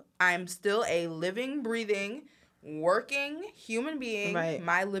jail. I'm still a living, breathing, working human being. Right.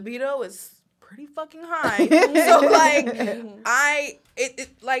 My libido is pretty fucking high. So, like, I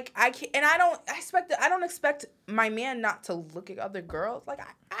can't, and I don't expect my man not to look at other girls. Like,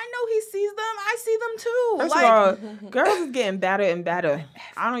 I know he sees them. I see them too. First like, of all, girls is getting better and better.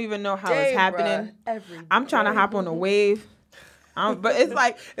 I don't even know how it's happening. I'm trying to hop on a wave. But it's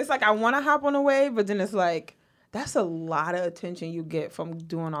like I want to hop on a wave, but then it's like, that's a lot of attention you get from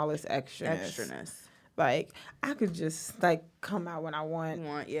doing all this extraness. Like, I could just, like, come out when I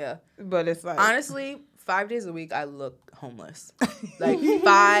want. Yeah. But it's like... Honestly, 5 days a week, I look homeless. Like,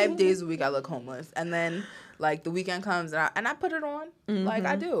 5 days a week, I look homeless. And then, like, the weekend comes, and I put it on. Like,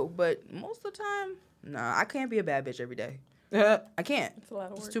 I do. But most of the time, nah, I can't be a bad bitch every day. I can't. It's a lot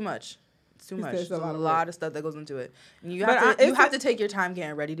of work. It's too much. It's too much. There's There's a a lot lot of stuff that goes into it. And you have to take your time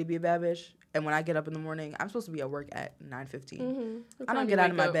getting ready to be a bad bitch. And when I get up in the morning, I'm supposed to be at work at 9:15. I don't get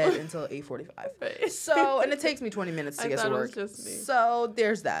out of my bed until 8:45. So, and it takes me 20 minutes to get to work. So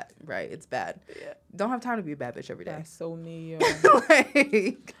there's that, right? It's bad. Yeah. Don't have time to be a bad bitch every day. That's so me, yo.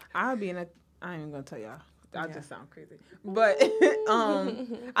 Like, I'll be in a... I ain't even going to tell y'all. I just sound crazy. But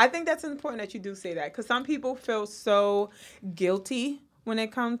I think that's important that you do say that. Because some people feel so guilty when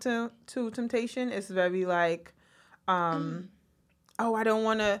it comes to temptation. It's very like... oh, I don't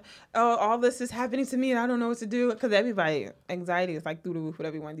want to, oh, all this is happening to me and I don't know what to do. Because everybody, anxiety is like through the roof with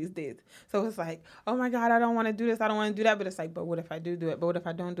everyone these days. So it's like, oh my God, I don't want to do this. I don't want to do that. But it's like, but what if I do it? But what if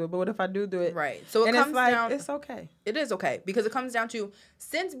I don't do it? But what if I do it? Right. So it comes down. It's okay. It is okay. Because it comes down to,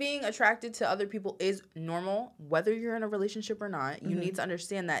 since being attracted to other people is normal, whether you're in a relationship or not, you need to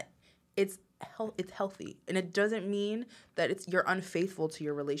understand that it's healthy, and it doesn't mean that you're unfaithful to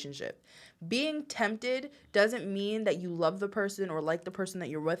your relationship. Being tempted doesn't mean that you love the person or like the person that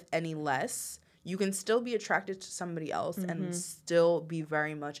you're with any less. You can still be attracted to somebody else and still be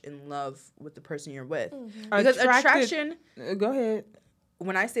very much in love with the person you're with. Because attraction... Go ahead.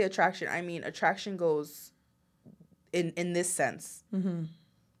 When I say attraction, I mean attraction goes in this sense.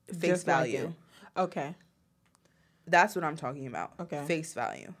 Face Just value. Like okay. That's what I'm talking about. Okay. Face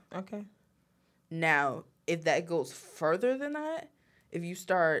value. Okay. Now, if that goes further than that, if you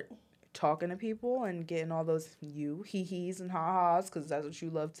start talking to people and getting all those hee-hees and ha-has, because that's what you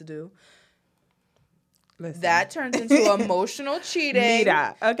love to do, that turns into emotional cheating.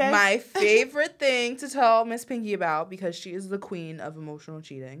 Mira, okay. My favorite thing to tell Miss Pinky about, because she is the queen of emotional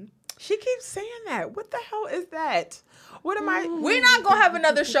cheating. She keeps saying that. What the hell is that? What am I? We're not gonna have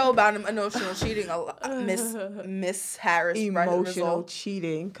another show about emotional cheating, Miss Harris. Emotional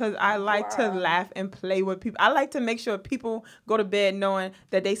cheating, because I like to laugh and play with people. I like to make sure people go to bed knowing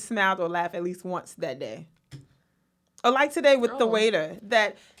that they smiled or laughed at least once that day. Or like today with the waiter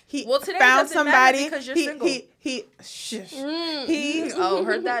that he found somebody because you're single.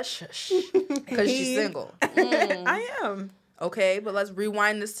 Heard that? Shush. Because she's single. I am. Okay, but let's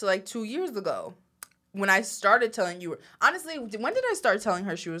rewind this to like 2 years ago. When I started telling you, honestly, when did I start telling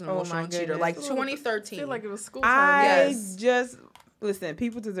her she was an emotional cheater? Like 2013. I feel like it was school time. Listen,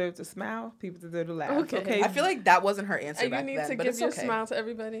 people deserve to smile. People deserve to laugh. Okay. I feel like that wasn't her answer back then. You need to give your smile to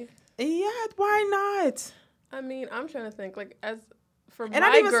everybody. Yeah, why not? I mean, I'm trying to think, like, as for my girl. And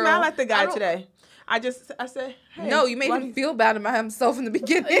I didn't even smile like the guy today. I said, hey. No, you made him feel bad about himself in the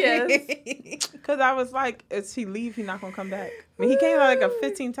beginning. Yes. Because I was like, if he leave, he's not going to come back. I mean, he came out like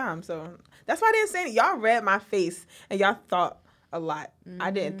 15 times, so that's why I didn't say anything. Y'all read my face, and y'all thought a lot.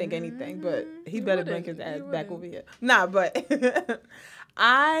 I didn't think anything, but he better bring his ass back over here. Nah, but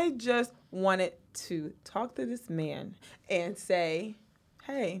I just wanted to talk to this man and say,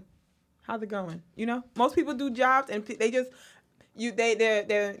 hey, how's it going? You know, most people do jobs and they just,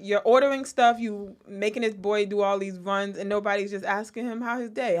 you're ordering stuff, you making this boy do all these runs, and nobody's just asking him how his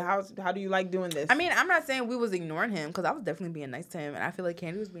day. How do you like doing this? I mean, I'm not saying we was ignoring him, because I was definitely being nice to him, and I feel like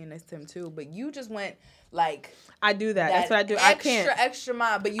Candy was being nice to him too. But you just went like, I do that. That's what I do. Extra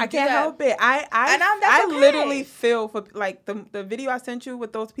mile, but you I can't help it. I literally feel for like the video I sent you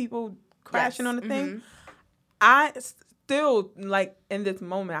with those people crashing on the thing. I still like in this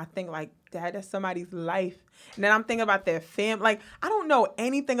moment, I think like that's somebody's life. And then I'm thinking about their family. Like, I don't know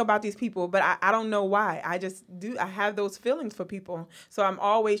anything about these people, but I don't know why. I just do. I have those feelings for people. So I'm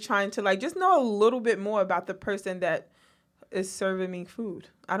always trying to, like, just know a little bit more about the person that is serving me food.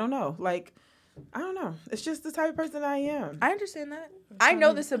 I don't know. Like, I don't know. It's just the type of person I am. I understand that. I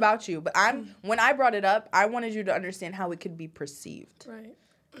know this about you, but when I brought it up, I wanted you to understand how it could be perceived. Right.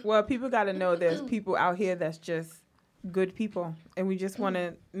 Well, people got to know there's people out here that's just good people, and we just want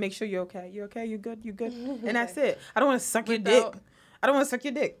to make sure you're okay. You're okay. You're good. You're good. And that's it. I don't want to suck your dick. I don't want to suck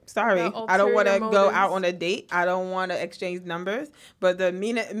your dick. Sorry. I don't want to go out on a date. I don't want to exchange numbers. But the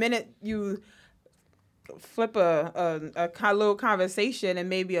minute you flip a little conversation and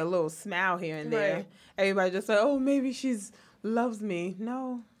maybe a little smile here and there, right, everybody just like, oh, maybe she's loves me.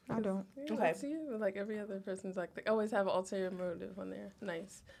 No, I don't. Yeah, okay. See, like every other person's like, they always have an ulterior motive when they're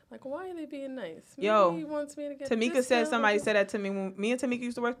nice. Like, why are they being nice? Maybe he wants me to get Tamika said somebody said that to me when me and Tamika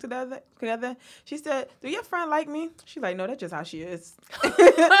used to work together. She said, "Do your friend like me?" She's like, "No, that's just how she is."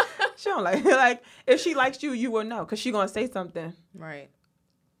 She don't like if she likes you, you will know because she gonna say something. Right.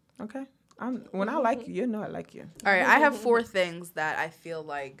 Okay. When I like you, you know I like you. All right. I have 4 things that I feel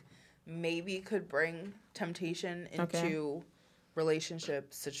like maybe could bring temptation into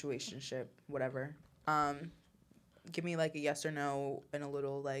relationship, situationship, whatever. Give me like a yes or no and a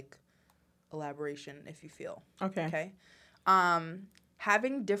little like elaboration if you feel. Okay.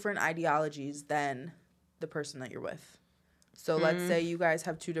 Having different ideologies than the person that you're with. So let's say you guys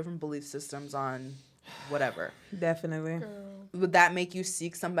have 2 different belief systems on whatever. Definitely. Would that make you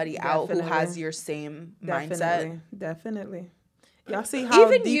seek somebody out who has your same mindset? Definitely. Y'all see how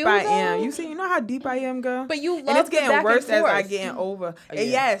even deep I am. You know how deep I am, girl? But you love and it's getting worse as I getting over. Yeah.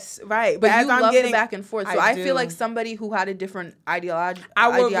 Yes, right. But as you love the back and forth. So I feel like somebody who had a different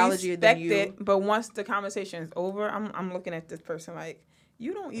ideology than you. It, but once the conversation is over, I'm looking at this person like,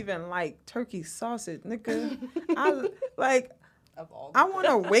 you don't even like turkey sausage, nigga. I want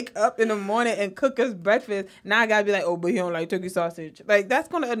to wake up in the morning and cook us breakfast. Now I gotta be like, oh, but he don't like turkey sausage. Like, that's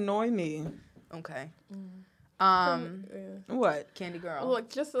gonna annoy me. Okay. What? Candy girl. Well, like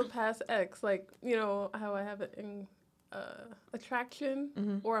just the past ex, like, you know how I have it in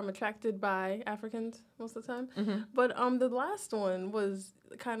attraction, or I'm attracted by Africans most of the time. But the last one was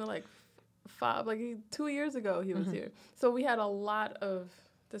kind of like 2 years ago he was here, so we had a lot of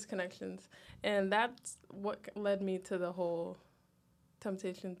disconnections, and that's what led me to the whole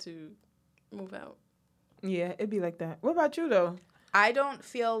temptation to move out. Yeah, it'd be like that. What about you though? I don't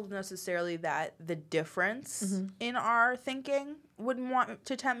feel necessarily that the difference in our thinking would want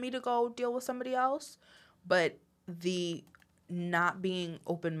to tempt me to go deal with somebody else, but the not being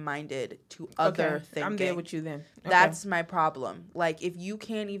open-minded to other thinking. I'm there with you then. Okay. That's my problem. Like, if you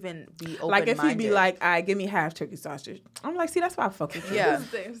can't even be open-minded. Like, if you be like, all right, give me half turkey sausage. I'm like, see, that's why I fuck with you. Yeah.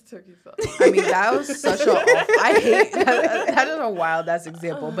 His turkey sausage. I mean, that was such a... I hate... That is a wild-ass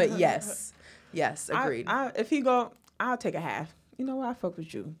example, but yes. Yes, agreed. If he go, I'll take a half. You know what? I fuck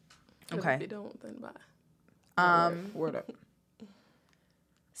with you. Okay. If you don't, then bye. Word up.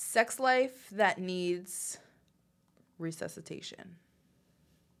 Sex life that needs resuscitation.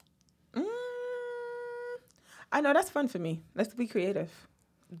 I know that's fun for me. Let's be creative.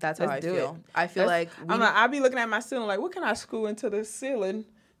 That's how I feel. I feel like I'll be looking at my ceiling like, what can I screw into the ceiling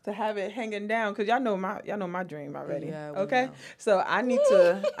to have it hanging down? Because y'all know my dream already. Yeah, okay, know. So I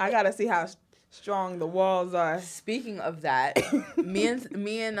gotta see how strong the walls are. Speaking of that, me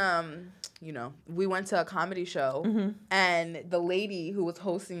and you know, we went to a comedy show, and the lady who was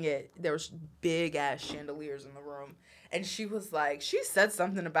hosting it, there was big ass chandeliers in the room, and she said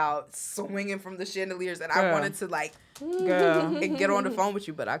something about swinging from the chandeliers, and I wanted to like get on the phone with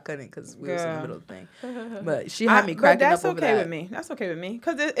you, but I couldn't because we was in the middle of the thing. But she had me cracking up over that. That's okay with me. That's okay with me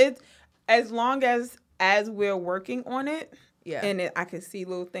because it's as long as we're working on it. Yeah, and I can see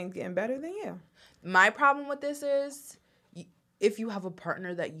little things getting better, then yeah. My problem with this is if you have a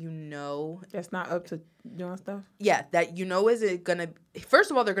partner that you know... That's not up to doing stuff? Yeah, that you know isn't going to...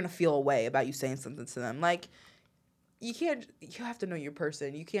 First of all, they're going to feel a way about you saying something to them. Like, you have to know your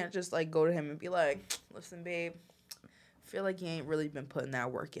person. You can't just, like, go to him and be like, listen, babe, feel like he ain't really been putting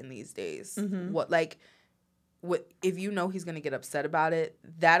that work in these days. Mm-hmm. What if you know he's gonna get upset about it,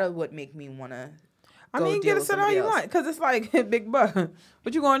 that'll what make me wanna. I mean, get upset all you want, because it's like, big buck.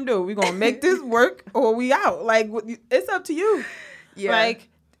 What you gonna do? We gonna make this work, or we out? Like, it's up to you. Yeah. Like,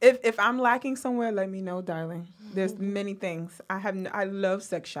 if I'm lacking somewhere, let me know, darling. There's many things. I love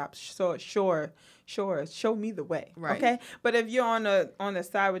sex shops. So sure, show me the way. Right. Okay. But if you're on the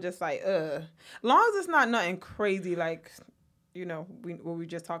side with just like, long as it's not nothing crazy, like, what we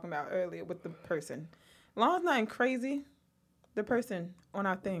just talking about earlier with the person. Long as nothing crazy, the person on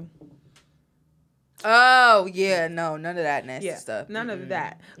our thing. Oh yeah, no, none of that nasty stuff. None of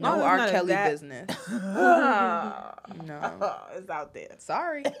that. No R. Kelly business. No, it's out there.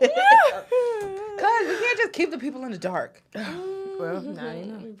 Sorry, cause we can't just keep the people in the dark. Well, now you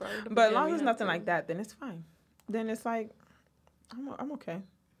know. But as long as it's nothing like that, then it's fine. Then it's like, I'm okay.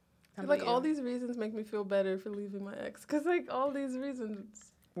 Like all these reasons make me feel better for leaving my ex, cause like all these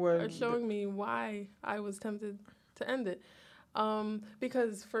reasons are showing me why I was tempted to end it.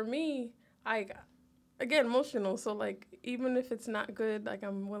 Because for me, again, emotional. So, like, even if it's not good, like,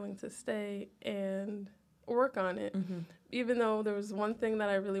 I'm willing to stay and work on it. Mm-hmm. Even though there was one thing that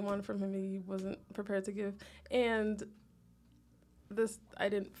I really wanted from him he wasn't prepared to give. And I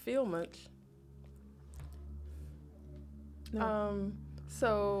didn't feel much. No.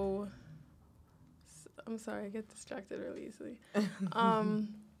 So, I'm sorry, I get distracted really easily.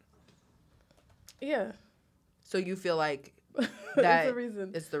 Yeah. So you feel like that's the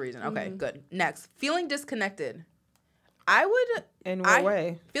reason. It's the reason. Okay, good. Next, feeling disconnected. I would. In what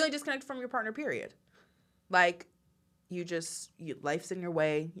way? Feeling disconnected from your partner. Period. Like, life's in your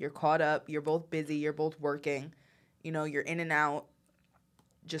way. You're caught up. You're both busy. You're both working. You're in and out.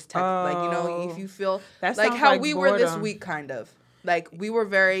 Just text, if you feel like how we were this week, kind of. Like, we were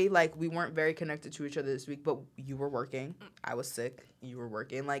we weren't very connected to each other this week, but you were working. I was sick. You were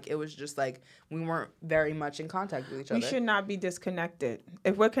working. Like, it was just like we weren't very much in contact with each other. We should not be disconnected.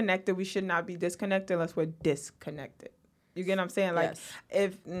 If we're connected, we should not be disconnected unless we're disconnected. You get what I'm saying? Like,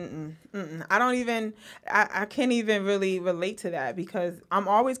 yes. I don't even, I can't even really relate to that because I'm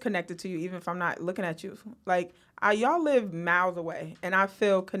always connected to you, even if I'm not looking at you. Like, y'all live miles away, and I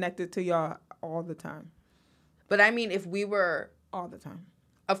feel connected to y'all all the time. But I mean, if we were... All the time.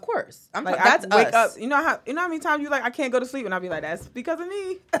 Of course. That's us. Wake up. You know how many times you like, I can't go to sleep, and I'll be like, that's because of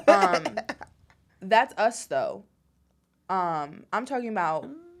me. That's us, though. I'm talking about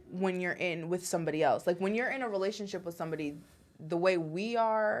when you're in with somebody else. Like, when you're in a relationship with somebody, the way we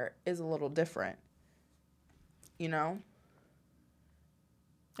are is a little different. It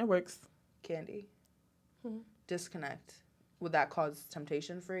works. Candy. Disconnect. Would that cause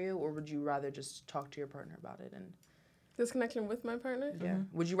temptation for you, or would you rather just talk to your partner about it? And disconnection with my partner? Yeah.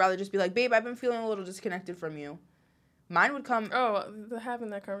 Would you rather just be like, babe, I've been feeling a little disconnected from you? Mine would come... having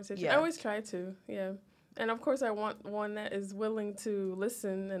that conversation. Yeah. I always try to, yeah. And, of course, I want one that is willing to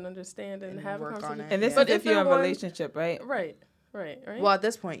listen and understand and have a conversation. And this is if you're in a relationship, right? Right. Well, at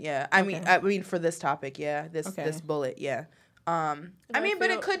this point, yeah. I mean, for this topic, yeah. This bullet, yeah. But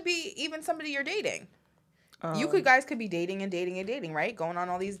it could be even somebody you're dating. You guys could be dating, right? Going on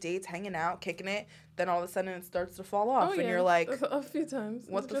all these dates, hanging out, kicking it. Then all of a sudden it starts to fall off, and you're like, a few times.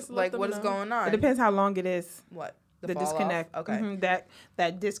 What is going on? It depends how long it is. What the disconnect? Off? Okay,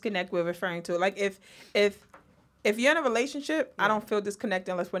 that disconnect we're referring to. Like if you're in a relationship, I don't feel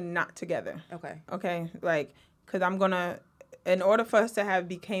disconnected unless we're not together. Okay. Like, because in order for us to have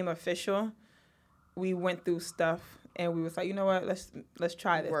became official, we went through stuff. And we was like, you know what, let's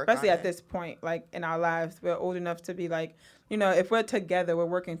try this. Especially at this point, like, in our lives, we're old enough to be like, if we're together, we're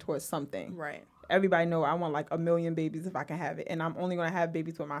working towards something. Right. Everybody know I want, like, 1 million babies if I can have it. And I'm only going to have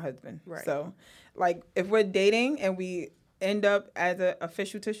babies with my husband. Right. So, like, if we're dating and we end up as an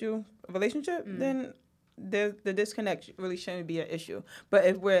official tissue relationship, then the disconnect really shouldn't be an issue. But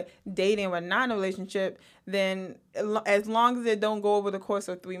if we're dating and we're not in a relationship, then as long as it don't go over the course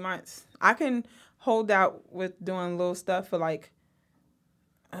of 3 months, I can hold out with doing little stuff for like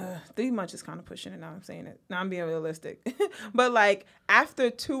 3 months is kind of pushing it. Now I'm saying it. Now I'm being realistic. But like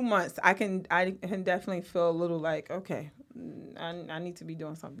after 2 months, I can definitely feel a little like, okay, I need to be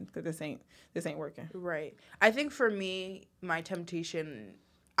doing something because this ain't working. Right. I think for me, my temptation,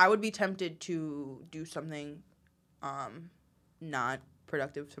 I would be tempted to do something not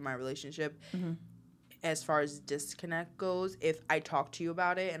productive to my relationship. Mm-hmm. As far as disconnect goes, if I talk to you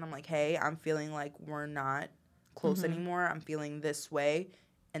about it and I'm like, hey, I'm feeling like we're not close anymore, I'm feeling this way,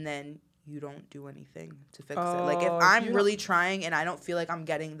 and then you don't do anything to fix it. Like, if I'm really trying and I don't feel like I'm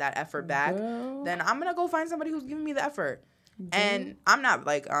getting that effort back, then I'm going to go find somebody who's giving me the effort. And I'm not,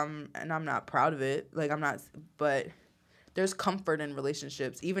 like, and I'm not proud of it. Like, I'm not, but there's comfort in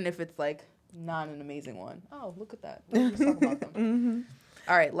relationships, even if it's like not an amazing one. Oh, look at that. Let's just talk about them. Mm-hmm.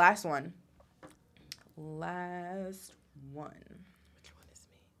 All right, last one. Which one is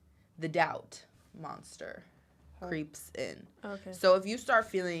me? The doubt monster creeps in. Okay. So if you start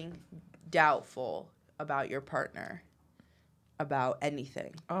feeling doubtful about your partner, about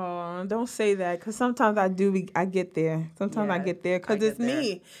anything. Oh, don't say that, because sometimes I get there. Sometimes I get there because it's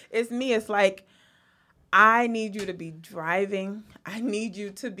me. It's me. It's like, I need you to be driving. I need you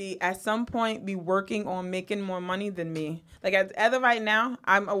to be, at some point, be working on making more money than me. Like, as of right now,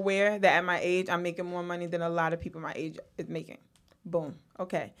 I'm aware that at my age, I'm making more money than a lot of people my age is making. Boom.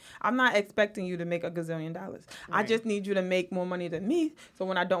 Okay. I'm not expecting you to make $1 gazillion. Right. I just need you to make more money than me. So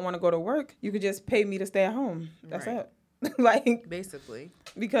when I don't want to go to work, you could just pay me to stay at home. That's it. Like, basically,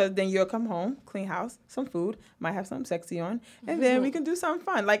 because then you'll come home, clean house, some food, might have something sexy on, and then we can do something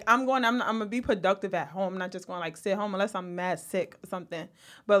fun. Like, I'm gonna be productive at home, not just going like sit home unless I'm mad sick or something.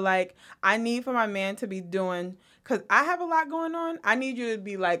 But like, I need for my man to be doing, because I have a lot going on. I need you to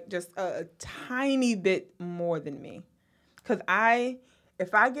be like just a tiny bit more than me, because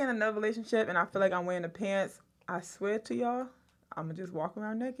if I get in another relationship and I feel like I'm wearing the pants, I swear to y'all, I'm gonna just walk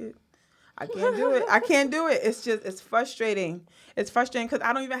around naked. I can't do it. It's frustrating. It's frustrating because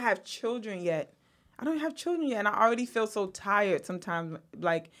I don't even have children yet. And I already feel so tired sometimes.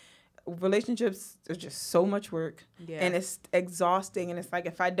 Like, relationships are just so much work. Yeah. And it's exhausting. And it's like,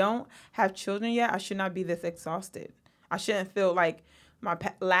 if I don't have children yet, I should not be this exhausted. I shouldn't feel like my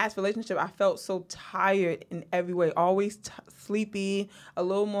last relationship, I felt so tired in every way. Always sleepy, a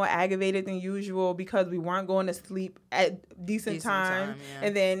little more aggravated than usual because we weren't going to sleep at decent time. Yeah.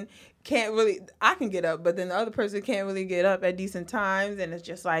 And then I can get up, but then the other person can't really get up at decent times. And it's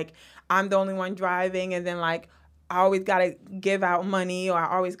just like, I'm the only one driving. And then like, I always got to give out money, or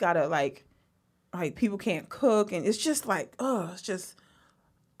I always got to like people can't cook. And it's just like,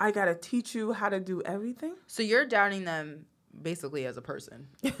 I got to teach you how to do everything. So you're doubting them basically as a person.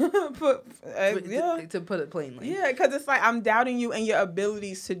 To put it plainly. Yeah, because it's like, I'm doubting you and your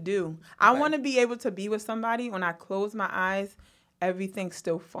abilities to do. I want to be able to be with somebody when I close my eyes, everything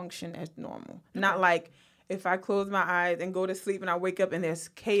still function as normal. Okay. Not like if I close my eyes and go to sleep and I wake up and there's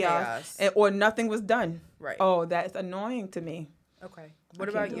chaos. Or nothing was done. Right. Oh, that's annoying to me. Okay. What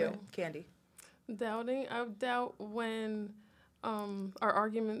about you, Candy? Doubting. I doubt when our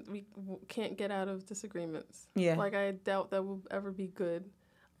argument, we can't get out of disagreements. Yeah. Like, I doubt that will ever be good.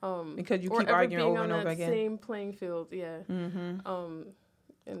 Because you keep arguing over and over again. Same playing field, yeah. Mm-hmm.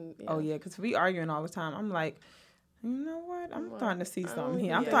 Oh, yeah, because we arguing all the time. I'm like, you know what? I'm starting to see something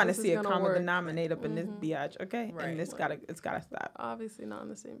here. I'm starting to see a common denominator up in this biatch, okay? Right. And it's gotta stop. Obviously not on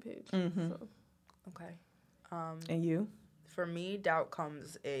the same page. Mm-hmm. So. Okay. And you? For me, doubt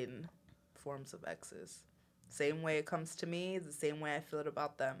comes in forms of exes. Same way it comes to me is the same way I feel it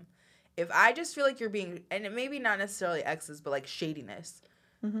about them. If I just feel like you're being, and it maybe not necessarily exes, but like shadiness.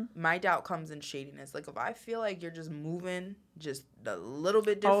 Mm-hmm. My doubt comes in shadiness. Like, if I feel like you're just moving just a little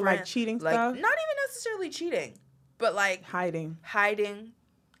bit different. Oh, like cheating stuff? Not even necessarily cheating, but like hiding.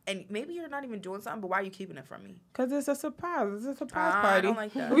 And maybe you're not even doing something, but why are you keeping it from me? Because it's a surprise. It's a surprise party. I don't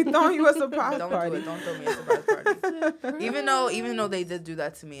like that. We throwing you a surprise party. Don't throw me a surprise party. Even though they did do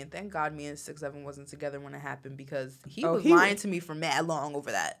that to me, and thank God me and 6'7" wasn't together when it happened, because he was lying to me for mad long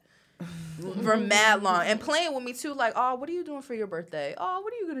over that. For mad long. And playing with me too, like, oh, what are you doing for your birthday? Oh,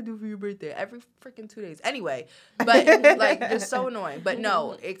 what are you gonna do for your birthday? Every freaking 2 days. Anyway, but like, just so annoying. But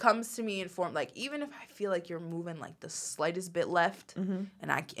no, it comes to me in form, like, even if I feel like you're moving like the slightest bit left,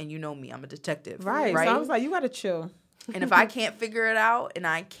 and you know me, I'm a detective. Right. So I was like, you gotta chill. And if I can't figure it out and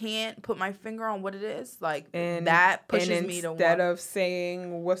I can't put my finger on what it is, like, that pushes me to want. Instead of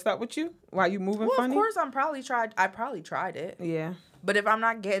saying, what's up with you? Why you moving funny? Of course, I probably tried it. Yeah. But if I'm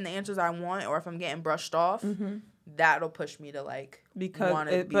not getting the answers I want, or if I'm getting brushed off, that'll push me to like want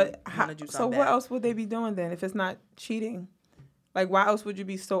to do something. So what else would they be doing then if it's not cheating? Like, why else would you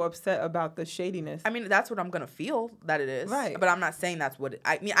be so upset about the shadiness? I mean, that's what I'm gonna feel that it is, right? But I'm not saying that's what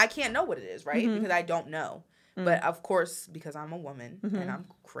I mean. I can't know what it is, right? Because I don't know. But of course, because I'm a woman and I'm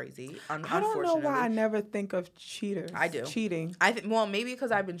crazy. I don't know why I never think of cheaters. I do. Cheating. I think maybe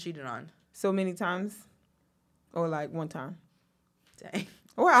because I've been cheated on so many times, or like one time. Dang.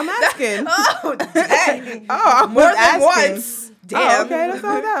 Well, I'm asking. Dang. I'm more than once. Damn. Oh, okay, that's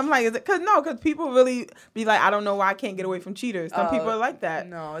all that. I'm like, because people really be like, I don't know why I can't get away from cheaters. Some people are like that.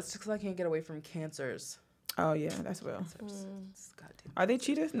 No, it's just because I can't get away from cancers. Oh yeah, that's real. Are they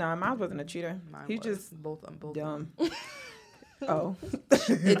cheaters? No, mine wasn't a cheater. He's just both dumb. Oh,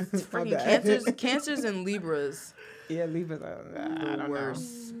 it's freaking cancers and Libras. Yeah, Libras are the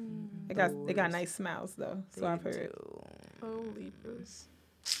worst. They got nice smiles though, so I've heard. Libras.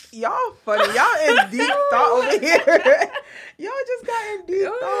 Y'all funny. Y'all in deep thought over here. Y'all just got in deep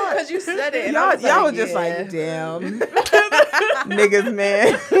thought. Because you said it. And Y'all was just like, damn. Niggas,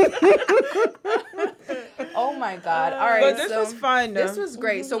 man. Oh my God. All right. But this was fun. This was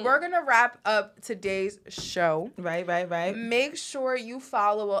great. So we're going to wrap up today's show. Right. Make sure you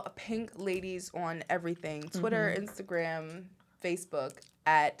follow Pink Ladies on everything. Twitter, Instagram, Facebook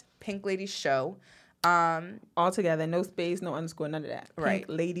at Pink Ladies Show. All together, no space, no underscore, none of that. Right.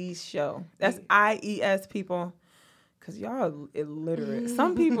 Pink Ladies Show. That's IES, people. Because y'all illiterate.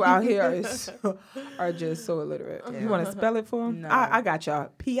 Some people out here are just so illiterate. You want to spell it for them? No. I got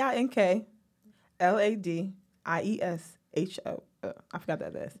y'all. PINKLADIESHO. I forgot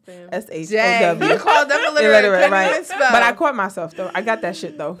that S. Dang, SHOW. you called them illiterate. Couldn't right? even spell. But I caught myself, though. I got that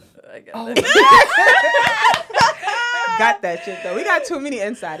shit, though. I got that. Got that shit, though. We got too many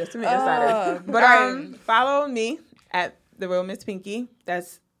insiders. But follow me at The Real Miss Pinky.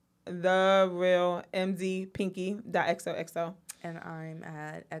 That's The Real MZ Pinky.xoxo. And I'm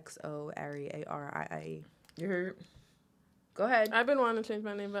at XOARIARIIE. You heard? Go ahead. I've been wanting to change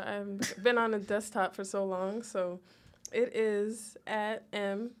my name, but I haven't been on a desktop for so long. So it is at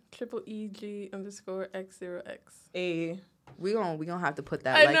MEEG_X0X. A. We gonna have to put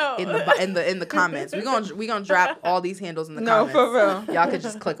that in the comments. We gonna drop all these handles in the comments. No, for real. Y'all could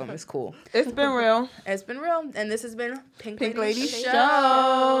just click them. It's cool. It's been real. It's been real, and this has been Pink Lady Lady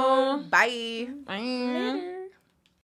Show. Bye. Bye.